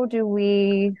how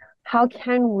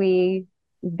can we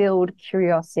build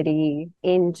curiosity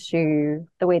into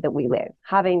the way that we live?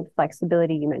 Having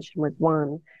flexibility, you mentioned, was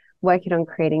one. Working on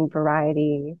creating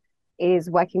variety. Is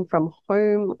working from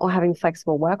home or having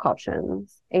flexible work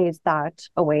options, is that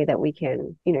a way that we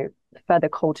can, you know, further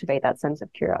cultivate that sense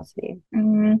of curiosity?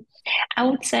 I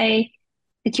would say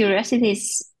the curiosity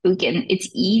is, it's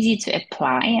easy to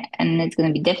apply and it's going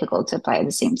to be difficult to apply at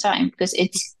the same time because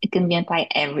it can be applied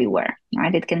everywhere,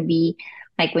 right? It can be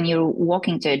like when you're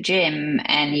walking to a gym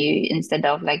and you, instead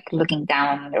of like looking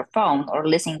down on your phone or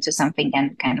listening to something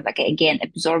and kind of like, again,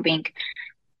 absorbing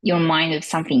your mind with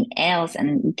something else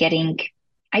and getting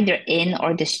either in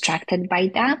or distracted by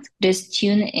that, just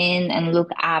tune in and look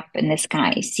up in the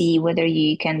sky, see whether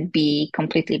you can be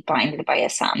completely blinded by a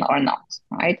sun or not,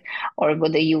 right? Or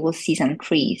whether you will see some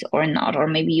trees or not, or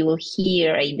maybe you will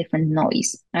hear a different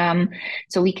noise.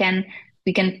 So we can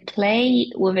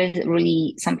play with it,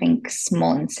 really something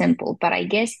small and simple. But I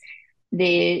guess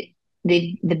the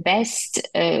best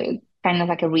kind of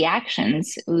like a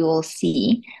reactions we will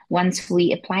see once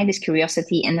we apply this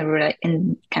curiosity in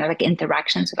kind of like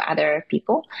interactions with other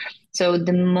people. So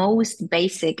the most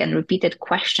basic and repeated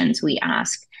questions we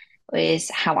ask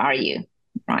is, how are you?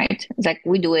 Right? It's like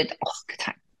we do it all the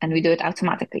time and we do it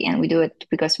automatically, and we do it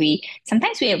because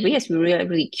sometimes we're really,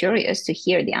 really curious to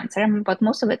hear the answer, but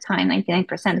most of the time,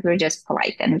 99%, we're just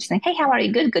polite and we're just like, hey, how are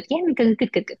you? Good. Yeah, good.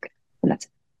 And that's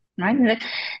it, right?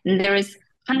 And there is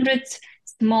hundreds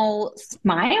small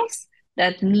smiles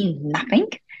that mean nothing.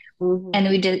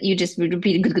 And you just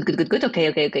repeat good, okay,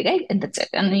 and that's it.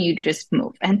 And then you just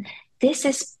move. And this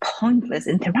is pointless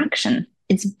interaction.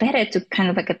 It's better to kind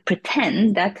of like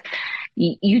pretend that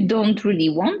you don't really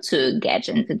want to get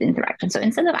into the interaction. So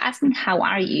instead of asking, how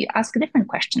are you, ask a different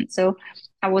question. So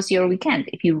how was your weekend?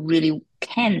 If you really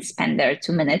can spend there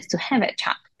 2 minutes to have a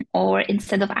chat. Or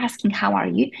instead of asking, how are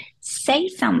you, say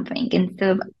something. Instead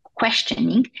of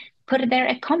questioning, put there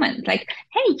a comment like,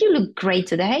 hey, you look great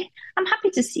today. I'm happy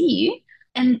to see you.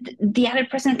 And the other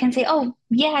person can say, oh,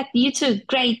 yeah, you too.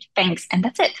 Great, thanks. And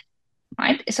that's it,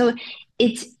 right? So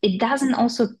it doesn't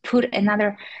also put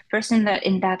another person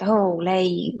in that, oh,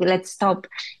 let's stop.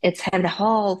 Let's have the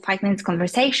whole 5 minutes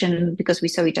conversation because we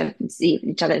see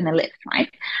each other in the lift, right?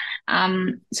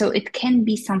 So it can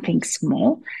be something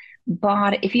small.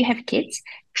 But if you have kids,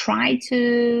 try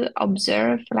to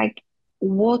observe like,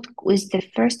 what is the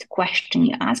first question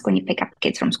you ask when you pick up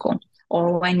kids from school?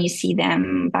 or when you see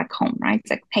them back home, right? It's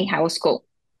like, hey, how was school?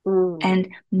 Mm. And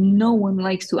no one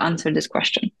likes to answer this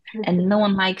question. And no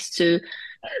one likes to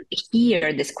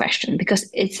hear this question, because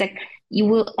it's like you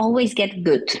will always get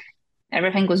good.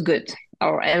 Everything was good,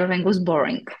 or everything was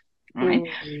boring. Right?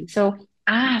 So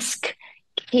ask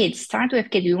kids, start with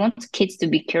kids. We want kids to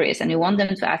be curious and we want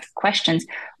them to ask questions,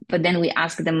 but then we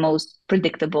ask the most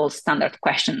predictable standard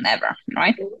question ever,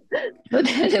 right? So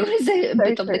there is a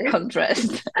bit of the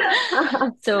contrast.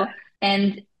 So,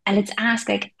 and let's ask,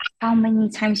 like, how many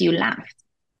times you laughed?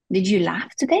 Did you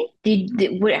laugh today?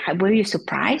 Were you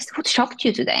surprised? What shocked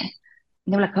you today? And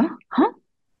they were like, huh?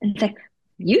 And it's like,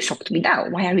 you shocked me now.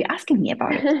 Why are you asking me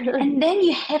about it? And then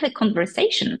you have a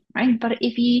conversation, right? But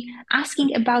if you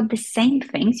asking about the same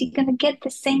things, you're gonna get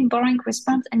the same boring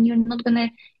response, and you're not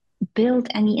gonna build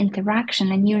any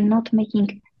interaction, and you're not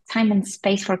making time and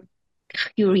space for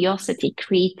curiosity,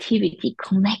 creativity,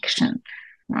 connection,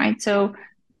 right? So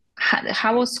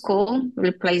how was school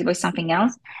replaced by something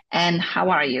else, and how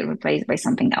are you replaced by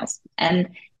something else? And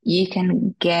you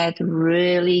can get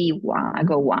really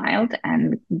go wild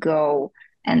and go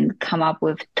and come up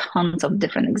with tons of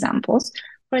different examples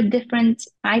for a different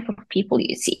type of people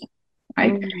you see,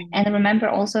 right? And remember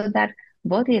also that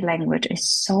body language is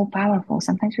so powerful.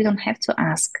 Sometimes we don't have to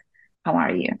ask, how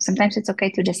are you? Sometimes it's okay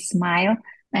to just smile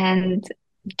and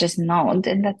just nod,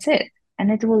 and that's it. And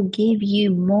it will give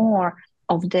you more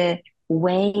of the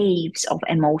waves of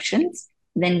emotions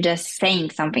than just saying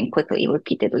something quickly,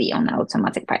 repeatedly on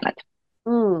automatic pilot.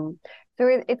 So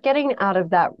it's getting out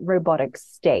of that robotic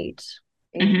state.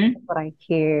 What I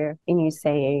hear in you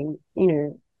saying,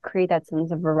 create that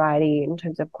sense of variety in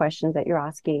terms of questions that you're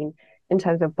asking, in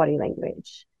terms of body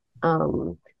language.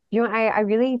 I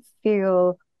really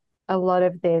feel a lot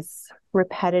of this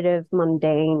repetitive,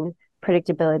 mundane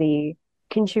predictability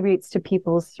contributes to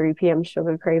people's 3 p.m.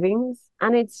 sugar cravings.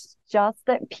 And it's just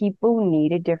that people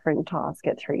need a different task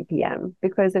at 3 p.m.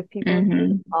 because if people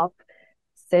are up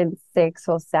since 6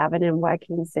 or 7 and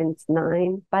working since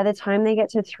 9, by the time they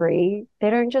get to 3, they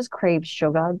don't just crave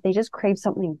sugar, they just crave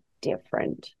something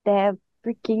different. They're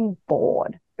freaking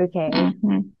bored, okay?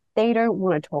 They don't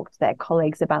want to talk to their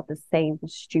colleagues about the same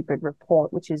stupid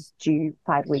report, which is due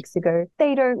 5 weeks ago.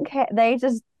 They don't care. They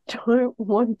just don't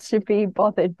want to be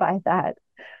bothered by that.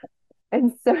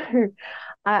 And so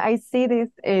I see this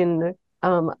in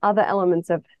other elements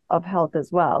of health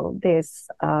as well. There's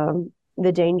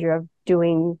the danger of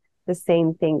doing the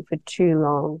same thing for too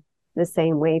long, the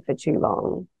same way for too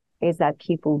long, is that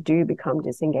people do become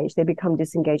disengaged. They become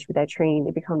disengaged with their training.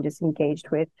 They become disengaged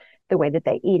with the way that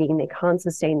they're eating. They can't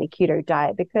sustain the keto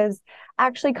diet because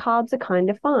actually carbs are kind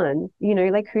of fun.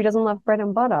 Like who doesn't love bread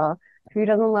and butter? Who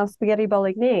doesn't love spaghetti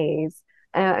bolognese?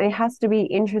 It has to be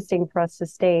interesting for us to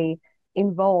stay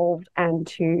involved and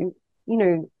to,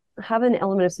 have an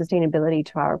element of sustainability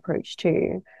to our approach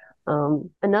too.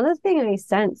 Another thing I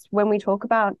sense when we talk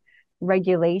about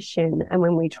regulation and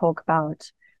when we talk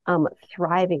about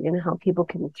thriving and how people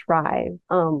can thrive,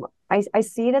 I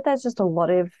see that there's just a lot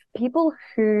of people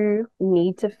who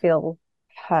need to feel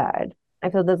heard. I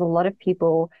feel there's a lot of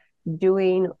people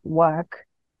doing work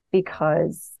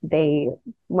because they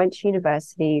went to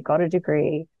university, got a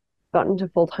degree, got into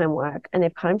full-time work, and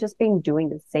they've kind of just been doing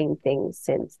the same thing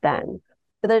since then.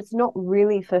 But it's not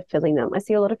really fulfilling them. I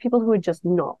see a lot of people who are just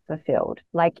not fulfilled.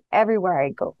 Like everywhere I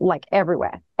go, like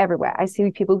everywhere, I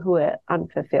see people who are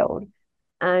unfulfilled.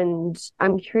 And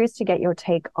I'm curious to get your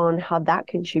take on how that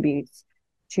contributes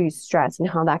to stress and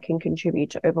how that can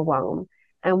contribute to overwhelm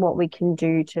and what we can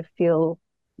do to feel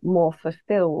more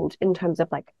fulfilled in terms of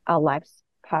like our life's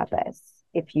purpose,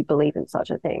 if you believe in such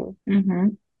a thing.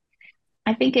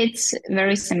 I think it's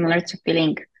very similar to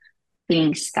feeling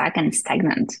stuck and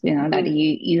stagnant, that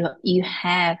you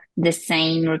have the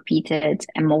same repeated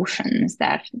emotions,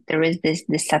 that there is this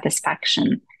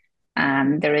dissatisfaction,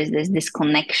 there is this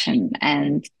disconnection,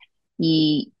 and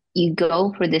you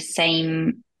go through the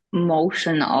same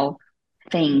motion of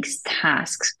things,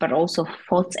 tasks, but also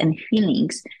thoughts and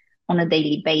feelings on a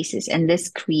daily basis. And this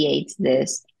creates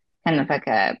this kind of like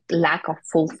a lack of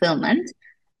fulfillment.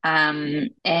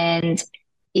 And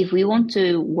if we want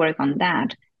to work on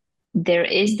that, there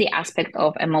is the aspect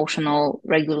of emotional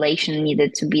regulation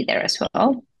needed to be there as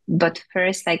well. But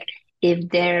first, like if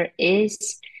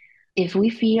we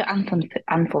feel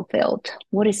unfulfilled,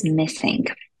 what is missing?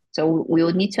 So we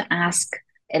would need to ask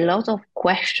a lot of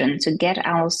questions to get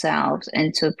ourselves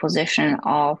into a position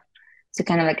to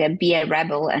kind of like be a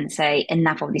rebel and say,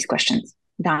 enough of these questions.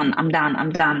 Done. I'm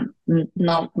done.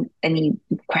 Not any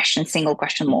single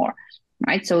question more.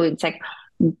 Right. So it's like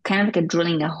kind of like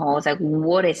drilling a hole. It's like,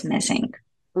 what is missing?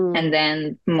 And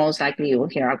then most likely you'll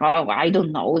hear, like, oh, I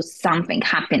don't know, something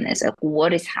happiness. Like,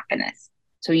 what is happiness?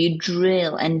 So you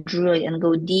drill and drill and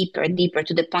go deeper and deeper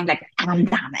to the point like, I'm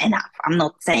done, enough. I'm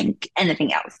not saying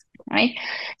anything else, right?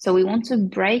 So we want to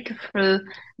break through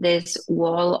this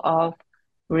wall of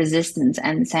resistance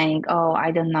and saying, oh,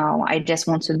 I don't know, I just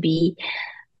want to be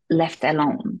left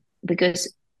alone.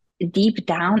 Because deep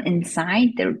down inside,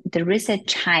 there is a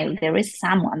child, there is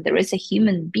someone, there is a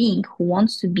human being who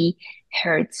wants to be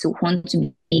heard, who wants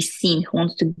to be seen, who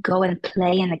wants to go and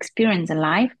play and experience a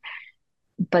life.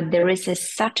 But there is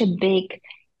such a big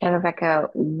kind of like a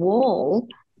wall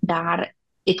that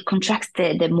it contracts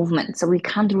the movement. So we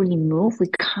can't really move, we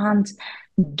can't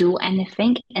do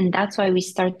anything. And that's why we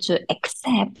start to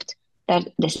accept that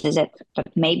this is it,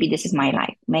 that maybe this is my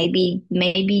life.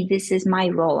 Maybe this is my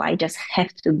role. I just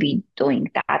have to be doing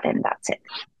that and that's it.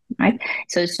 Right.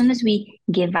 So as soon as we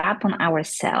give up on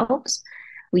ourselves,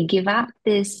 we give up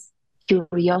this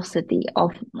curiosity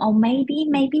of, oh, maybe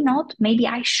not, maybe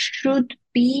I should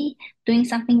be doing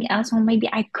something else, or maybe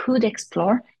I could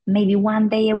explore, maybe one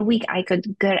day a week I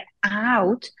could get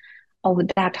out of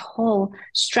that whole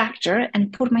structure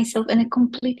and put myself in a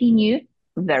completely new,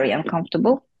 very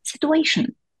uncomfortable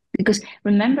situation. Because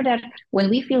remember that when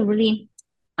we feel really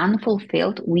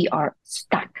unfulfilled, we are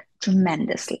stuck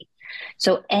tremendously.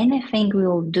 So anything we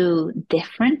will do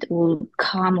different will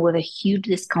come with a huge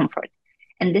discomfort.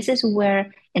 And this is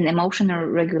where in emotional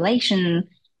regulation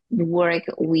work,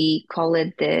 we call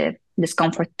it the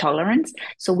discomfort tolerance.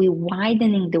 So we're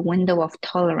widening the window of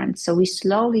tolerance. So we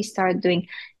slowly start doing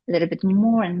a little bit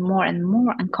more and more and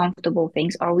more uncomfortable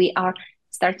things, or we are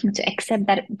starting to accept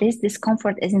that this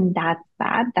discomfort isn't that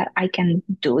bad, that I can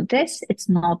do this. It's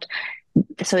not,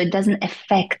 so it doesn't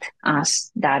affect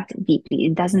us that deeply.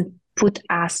 It doesn't put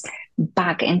us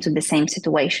back into the same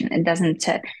situation. It doesn't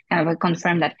kind of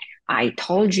confirm that I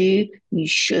told you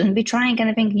shouldn't be trying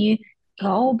anything new.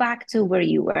 Go back to where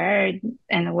you were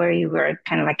and where you were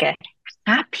kind of like a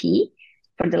happy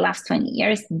for the last 20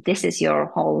 years. This is your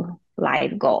whole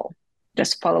life goal.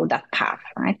 Just follow that path,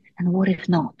 right? And what if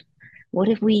not? What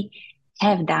if we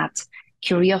have that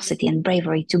curiosity and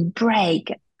bravery to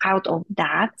break out of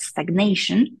that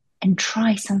stagnation and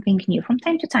try something new from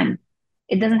time to time?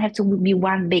 It doesn't have to be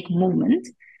one big movement,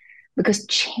 because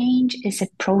change is a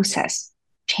process.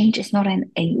 Change is not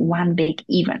a one big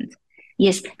event.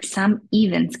 Yes, some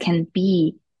events can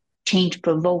be change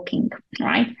provoking,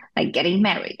 right? Like getting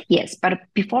married. Yes, but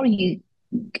before you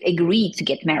agreed to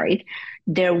get married,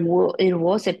 it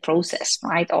was a process,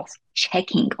 right, of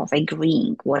checking, of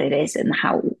agreeing what it is and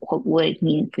what it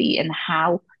means for you and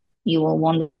how you will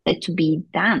want it to be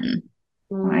done,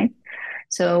 right?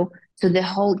 So the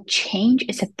whole change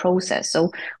is a process.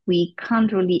 So we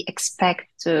can't really expect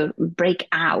to break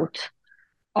out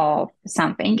of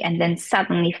something and then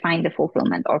suddenly find the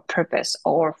fulfillment or purpose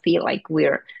or feel like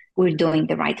we're doing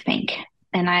the right thing.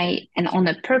 And on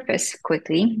the purpose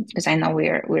quickly, because I know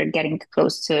we're getting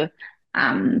close to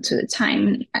the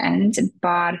time,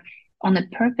 but on the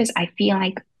purpose, I feel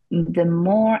like the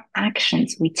more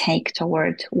actions we take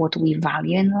toward what we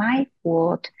value in life,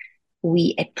 what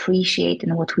we appreciate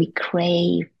and what we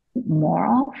crave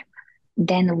more of,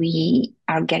 then we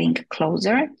are getting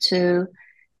closer to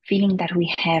feeling that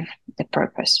we have the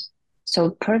purpose.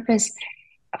 So purpose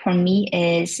for me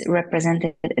is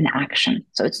represented in action.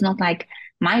 So it's not like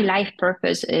my life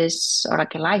purpose is, or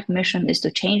like a life mission is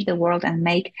to change the world and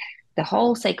make the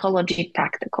whole psychology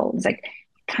practical. It's like,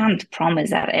 can't promise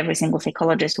that every single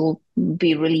psychologist will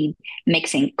be really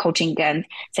mixing coaching and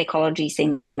psychology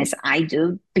same as I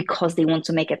do because they want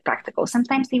to make it practical.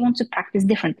 Sometimes they want to practice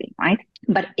differently, right?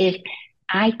 But if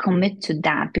I commit to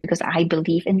that because I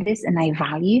believe in this and I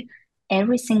value,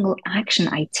 every single action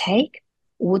I take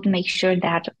would make sure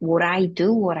that what I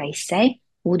do, what I say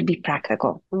would be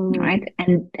practical, right?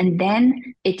 And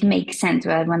then it makes sense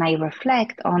when I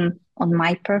reflect on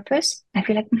my purpose. I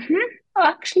feel like, oh,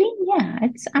 actually, yeah,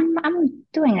 I'm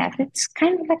doing that. It's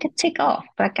kind of like a tick off.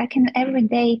 Like I can every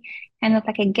day kind of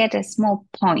like I get a small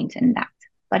point in that,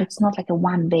 but it's not like a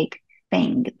one big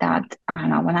thing that I don't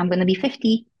know when I'm going to be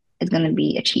 50, it's going to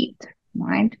be achieved,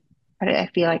 right? But I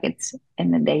feel like it's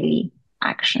in the daily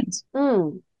actions.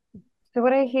 So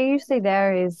what I hear you say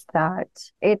there is that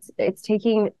it's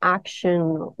taking action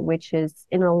which is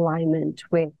in alignment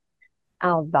with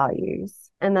our values,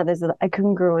 and that there's a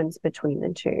congruence between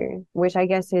the two, which I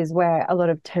guess is where a lot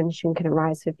of tension can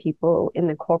arise for people in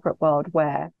the corporate world,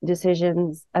 where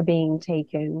decisions are being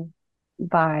taken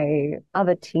by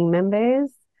other team members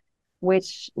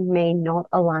which may not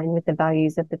align with the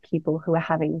values of the people who are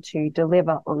having to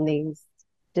deliver on these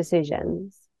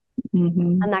decisions.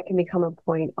 Mm-hmm. And that can become a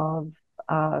point of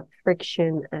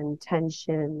friction and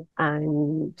tension.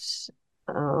 And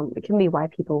it can be why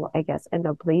people, I guess, end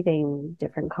up leaving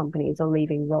different companies or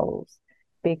leaving roles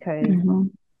because Mm-hmm.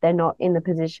 they're not in the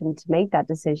position to make that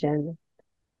decision.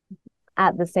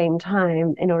 At the same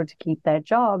time, in order to keep their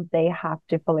job, they have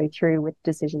to follow through with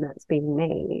the decision that's being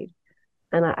made.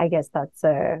 And I guess that's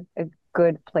a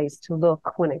good place to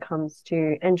look when it comes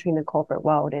to entering the corporate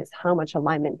world is how much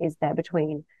alignment is there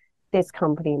between this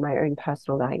company and my own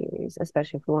personal values,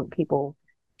 especially if we want people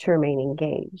to remain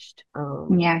engaged.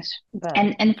 Yes. But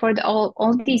And for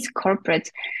all these corporate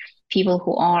people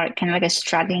who are kind of like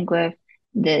struggling with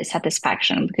the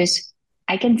satisfaction, because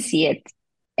I can see it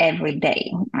every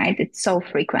day, right? It's so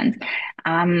frequent.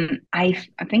 I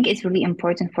think it's really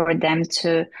important for them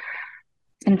to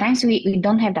sometimes we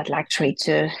don't have that luxury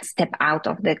to step out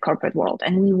of the corporate world,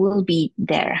 and we will be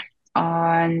there.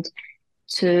 And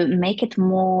to make it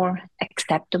more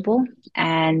acceptable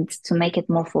and to make it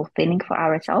more fulfilling for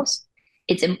ourselves,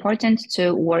 it's important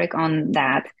to work on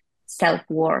that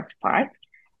self-worth part,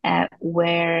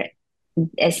 where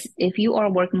as if you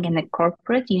are working in a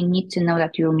corporate, you need to know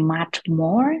that you're much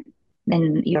more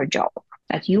than your job,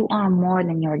 that you are more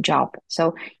than your job.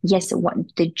 So yes, what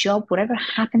the job, whatever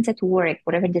happens at work,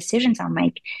 whatever decisions are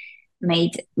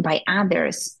made by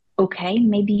others, okay,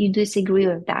 maybe you disagree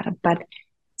with that, but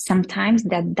sometimes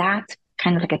that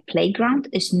kind of like a playground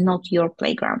is not your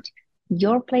playground.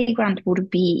 Your playground would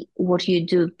be what you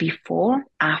do before,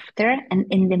 after, and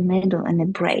in the middle and the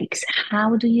breaks.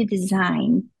 How do you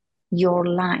design your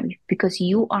life? Because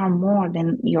you are more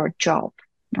than your job,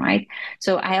 right?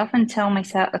 So I often tell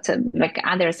myself to like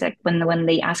others, like when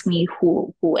they ask me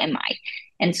who am I?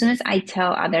 And as soon as I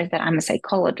tell others that I'm a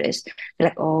psychologist, they're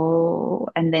like, oh,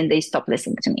 and then they stop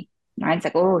listening to me. Right? It's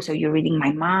like, oh, so you're reading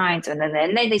my mind. And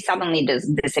then they suddenly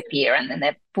just disappear. And then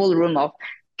a full room of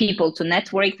people to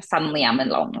network, suddenly I'm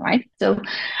alone, right? So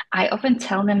I often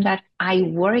tell them that I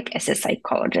work as a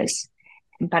psychologist,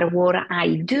 but what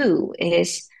I do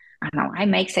is, I don't know, I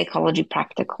make psychology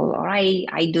practical, or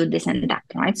I do this and that,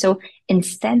 right? So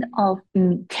instead of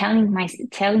telling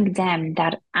them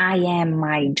that I am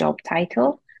my job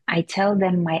title, I tell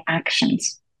them my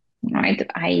actions, right?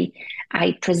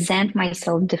 I present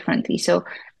myself differently. So,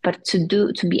 but to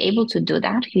be able to do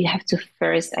that, you have to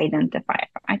first identify,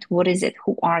 right? What is it?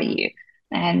 Who are you?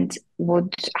 And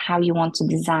how you want to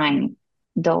design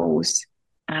those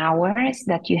hours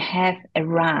that you have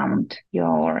around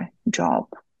your job.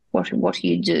 What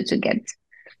you do to get,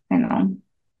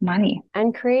 money.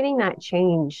 and creating that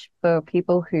change for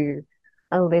people who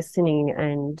are listening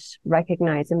and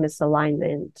recognize a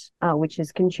misalignment, which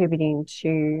is contributing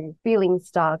to feeling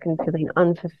stuck and feeling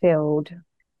unfulfilled.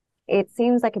 It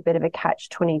seems like a bit of a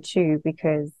catch-22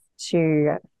 because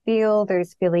to feel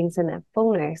those feelings in their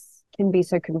fullness can be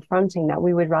so confronting that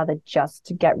we would rather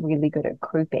just get really good at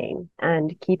coping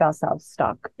and keep ourselves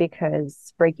stuck,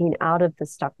 because breaking out of the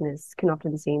stuckness can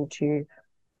often seem too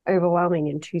overwhelming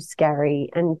and too scary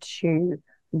and too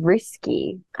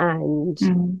risky. And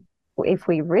if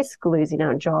we risk losing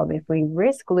our job, if we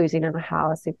risk losing our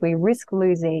house, if we risk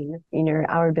losing,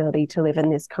 our ability to live in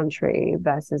this country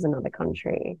versus another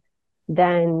country,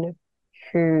 then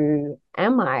who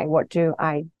am I? What do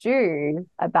I do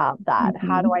about that?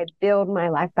 How do I build my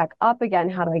life back up again?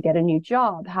 How do I get a new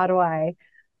job? How do I,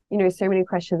 so many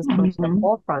questions come to the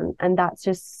forefront. And that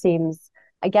just seems,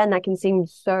 again, that can seem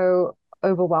so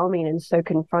overwhelming and so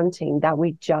confronting that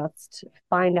we just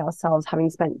find ourselves having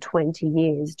spent 20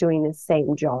 years doing the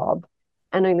same job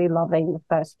and only loving the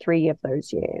first 3 of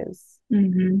those years.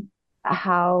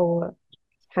 How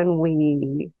can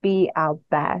we be our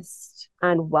best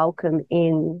and welcome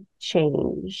in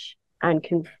change and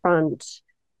confront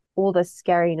all the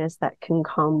scariness that can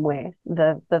come with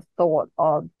the thought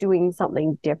of doing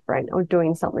something different or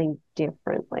doing something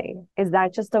differently? Is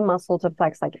that just a muscle to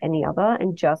flex like any other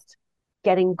and just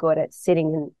getting good at sitting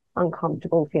in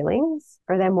uncomfortable feelings?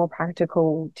 Or are there more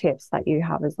practical tips that you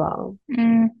have as well?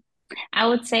 I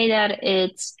would say that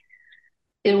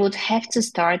it would have to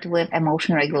start with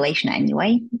emotional regulation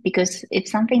anyway, because if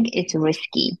something is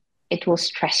risky, it will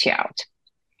stress you out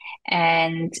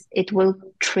and it will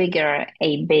trigger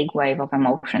a big wave of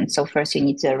emotion. So first you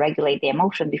need to regulate the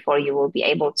emotion before you will be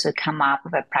able to come up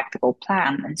with a practical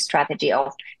plan and strategy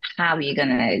of how you're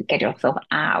going to get yourself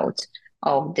out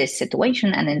of this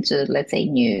situation and into, let's say,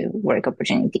 new work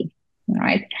opportunity.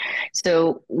 Right.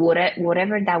 So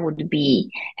whatever that would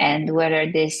be, and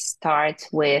whether this starts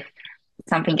with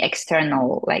something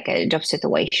external like a job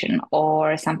situation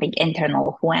or something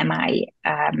internal, who am I?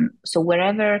 So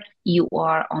wherever you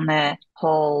are on a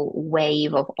whole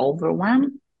wave of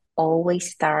overwhelm,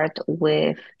 always start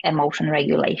with emotion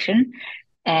regulation.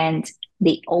 And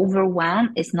the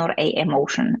overwhelm is not a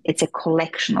emotion, it's a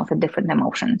collection of different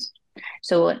emotions.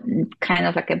 So kind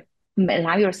of like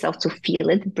allow yourself to feel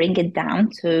it, bring it down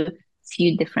to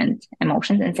few different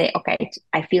emotions and say, okay,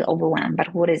 I feel overwhelmed,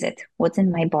 but what is it? What's in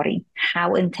my body?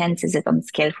 How intense is it on the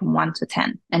scale from 1 to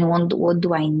 10? And what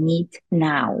do I need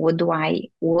now?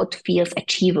 What feels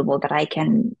achievable that I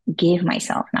can give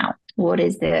myself now? What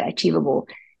is the achievable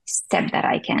step that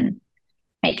I can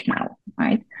make now,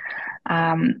 right?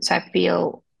 So I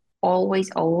feel always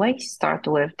start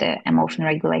with the emotion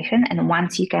regulation. And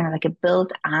once you kind of like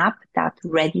build up that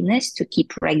readiness to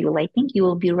keep regulating, you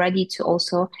will be ready to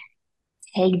also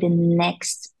take the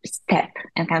next step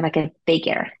and kind of like a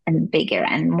bigger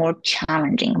and more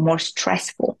challenging, more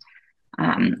stressful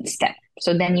step.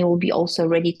 So then you will be also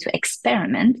ready to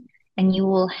experiment, and you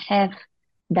will have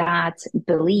that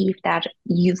belief that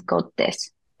you've got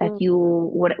this, that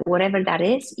whatever that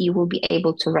is, you will be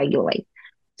able to regulate.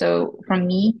 So for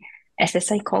me, as a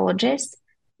psychologist,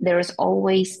 there is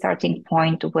always starting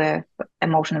point with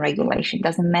emotion regulation.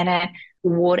 Doesn't matter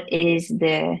what is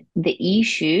the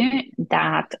issue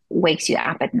that wakes you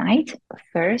up at night.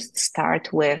 First,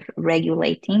 start with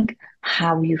regulating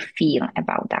how you feel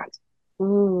about that.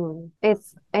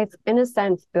 It's in a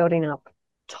sense building up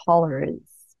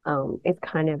tolerance. It's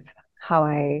kind of how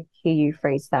I hear you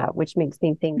phrase that, which makes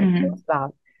me think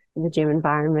about the gym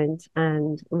environment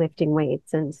and lifting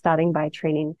weights and starting by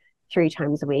training 3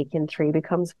 times a week, and 3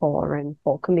 becomes 4, and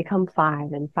 4 can become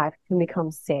 5, and 5 can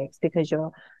become 6, because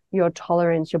your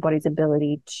tolerance, your body's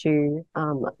ability to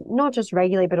not just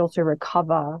regulate but also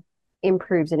recover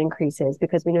improves and increases,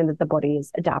 because we know that the body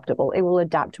is adaptable. It will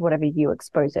adapt to whatever you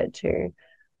expose it to.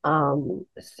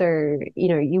 So,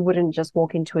 you wouldn't just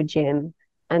walk into a gym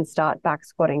and start back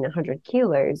squatting 100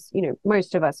 kilos.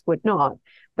 Most of us would not,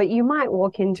 but you might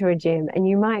walk into a gym and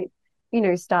you might,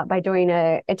 start by doing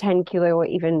a 10 kilo or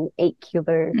even 8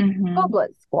 kilo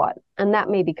goblet squat. And that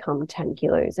may become 10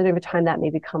 kilos. And over time, that may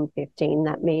become 15.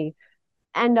 That may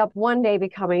end up one day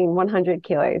becoming 100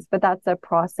 kilos, but that's a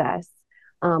process,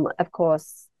 of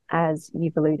course, as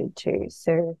you've alluded to.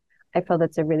 So I feel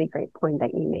that's a really great point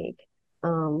that you make.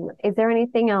 Is there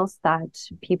anything else that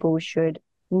people should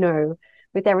know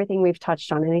with everything we've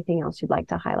touched on? Anything else you'd like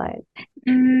to highlight?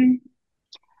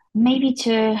 Maybe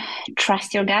to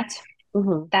trust your gut.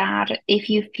 That if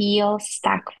you feel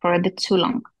stuck for a bit too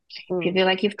long, if you feel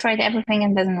like you've tried everything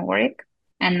and doesn't work,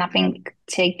 and nothing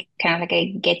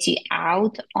gets you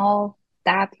out of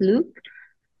that loop,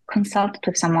 consult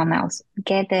with someone else.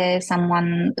 Get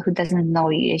someone who doesn't know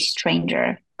you, a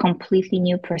stranger. Completely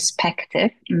new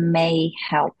perspective may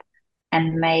help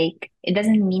and it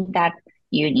doesn't mean that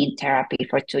you need therapy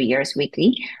for 2 years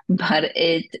weekly, but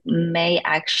it may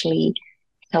actually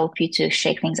help you to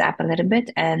shake things up a little bit,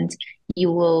 and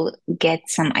you will get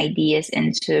some ideas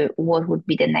into what would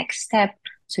be the next step,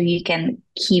 so you can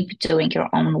keep doing your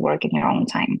own work in your own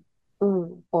time.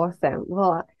 Awesome.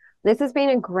 Well, this has been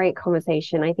a great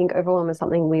conversation. I think overwhelm is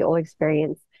something we all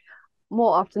experience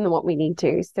more often than what we need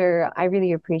to. So I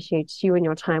really appreciate you and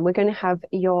your time. We're going to have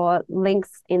your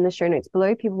links in the show notes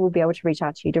below. People will be able to reach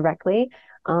out to you directly.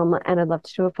 And I'd love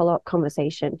to do a follow-up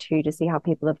conversation too, to see how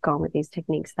people have gone with these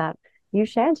techniques that you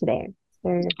shared today.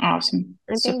 So awesome.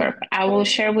 Super. I will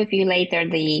share with you later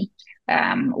the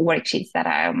worksheets that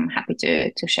I'm happy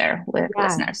to share with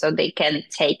listeners, so they can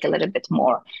take a little bit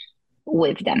more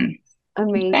with them.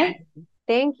 Amazing. Okay?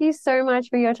 Thank you so much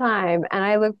for your time, and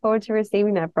I look forward to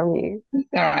receiving that from you. All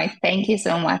right. Thank you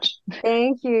so much.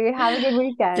 Thank you. Have a good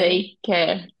weekend.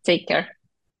 Take care.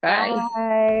 Bye.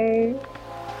 Bye.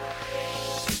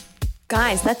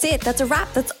 Guys, that's it. That's a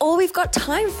wrap. That's all we've got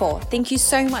time for. Thank you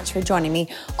so much for joining me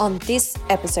on this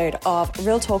episode of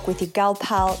Real Talk with your gal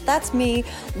pal. That's me,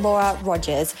 Laura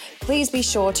Rogers. Please be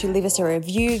sure to leave us a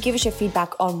review. Give us your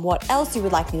feedback on what else you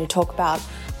would like me to talk about.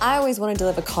 I always want to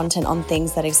deliver content on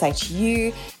things that excite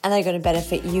you and they're going to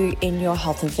benefit you in your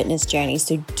health and fitness journey.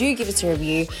 So do give us a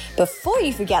review. Before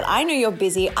you forget, I know you're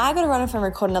busy. I got to run off and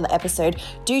record another episode.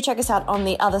 Do check us out on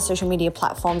the other social media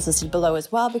platforms listed below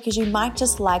as well, because you might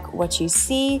just like what you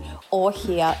see or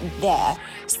hear there.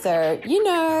 So,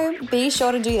 be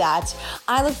sure to do that.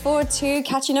 I look forward to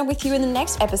catching up with you in the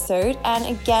next episode. And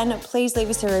again, please leave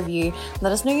us a review.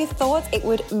 Let us know your thoughts. It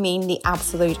would mean the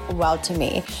absolute world to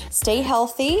me. Stay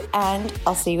healthy, and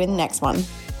I'll see you in the next one.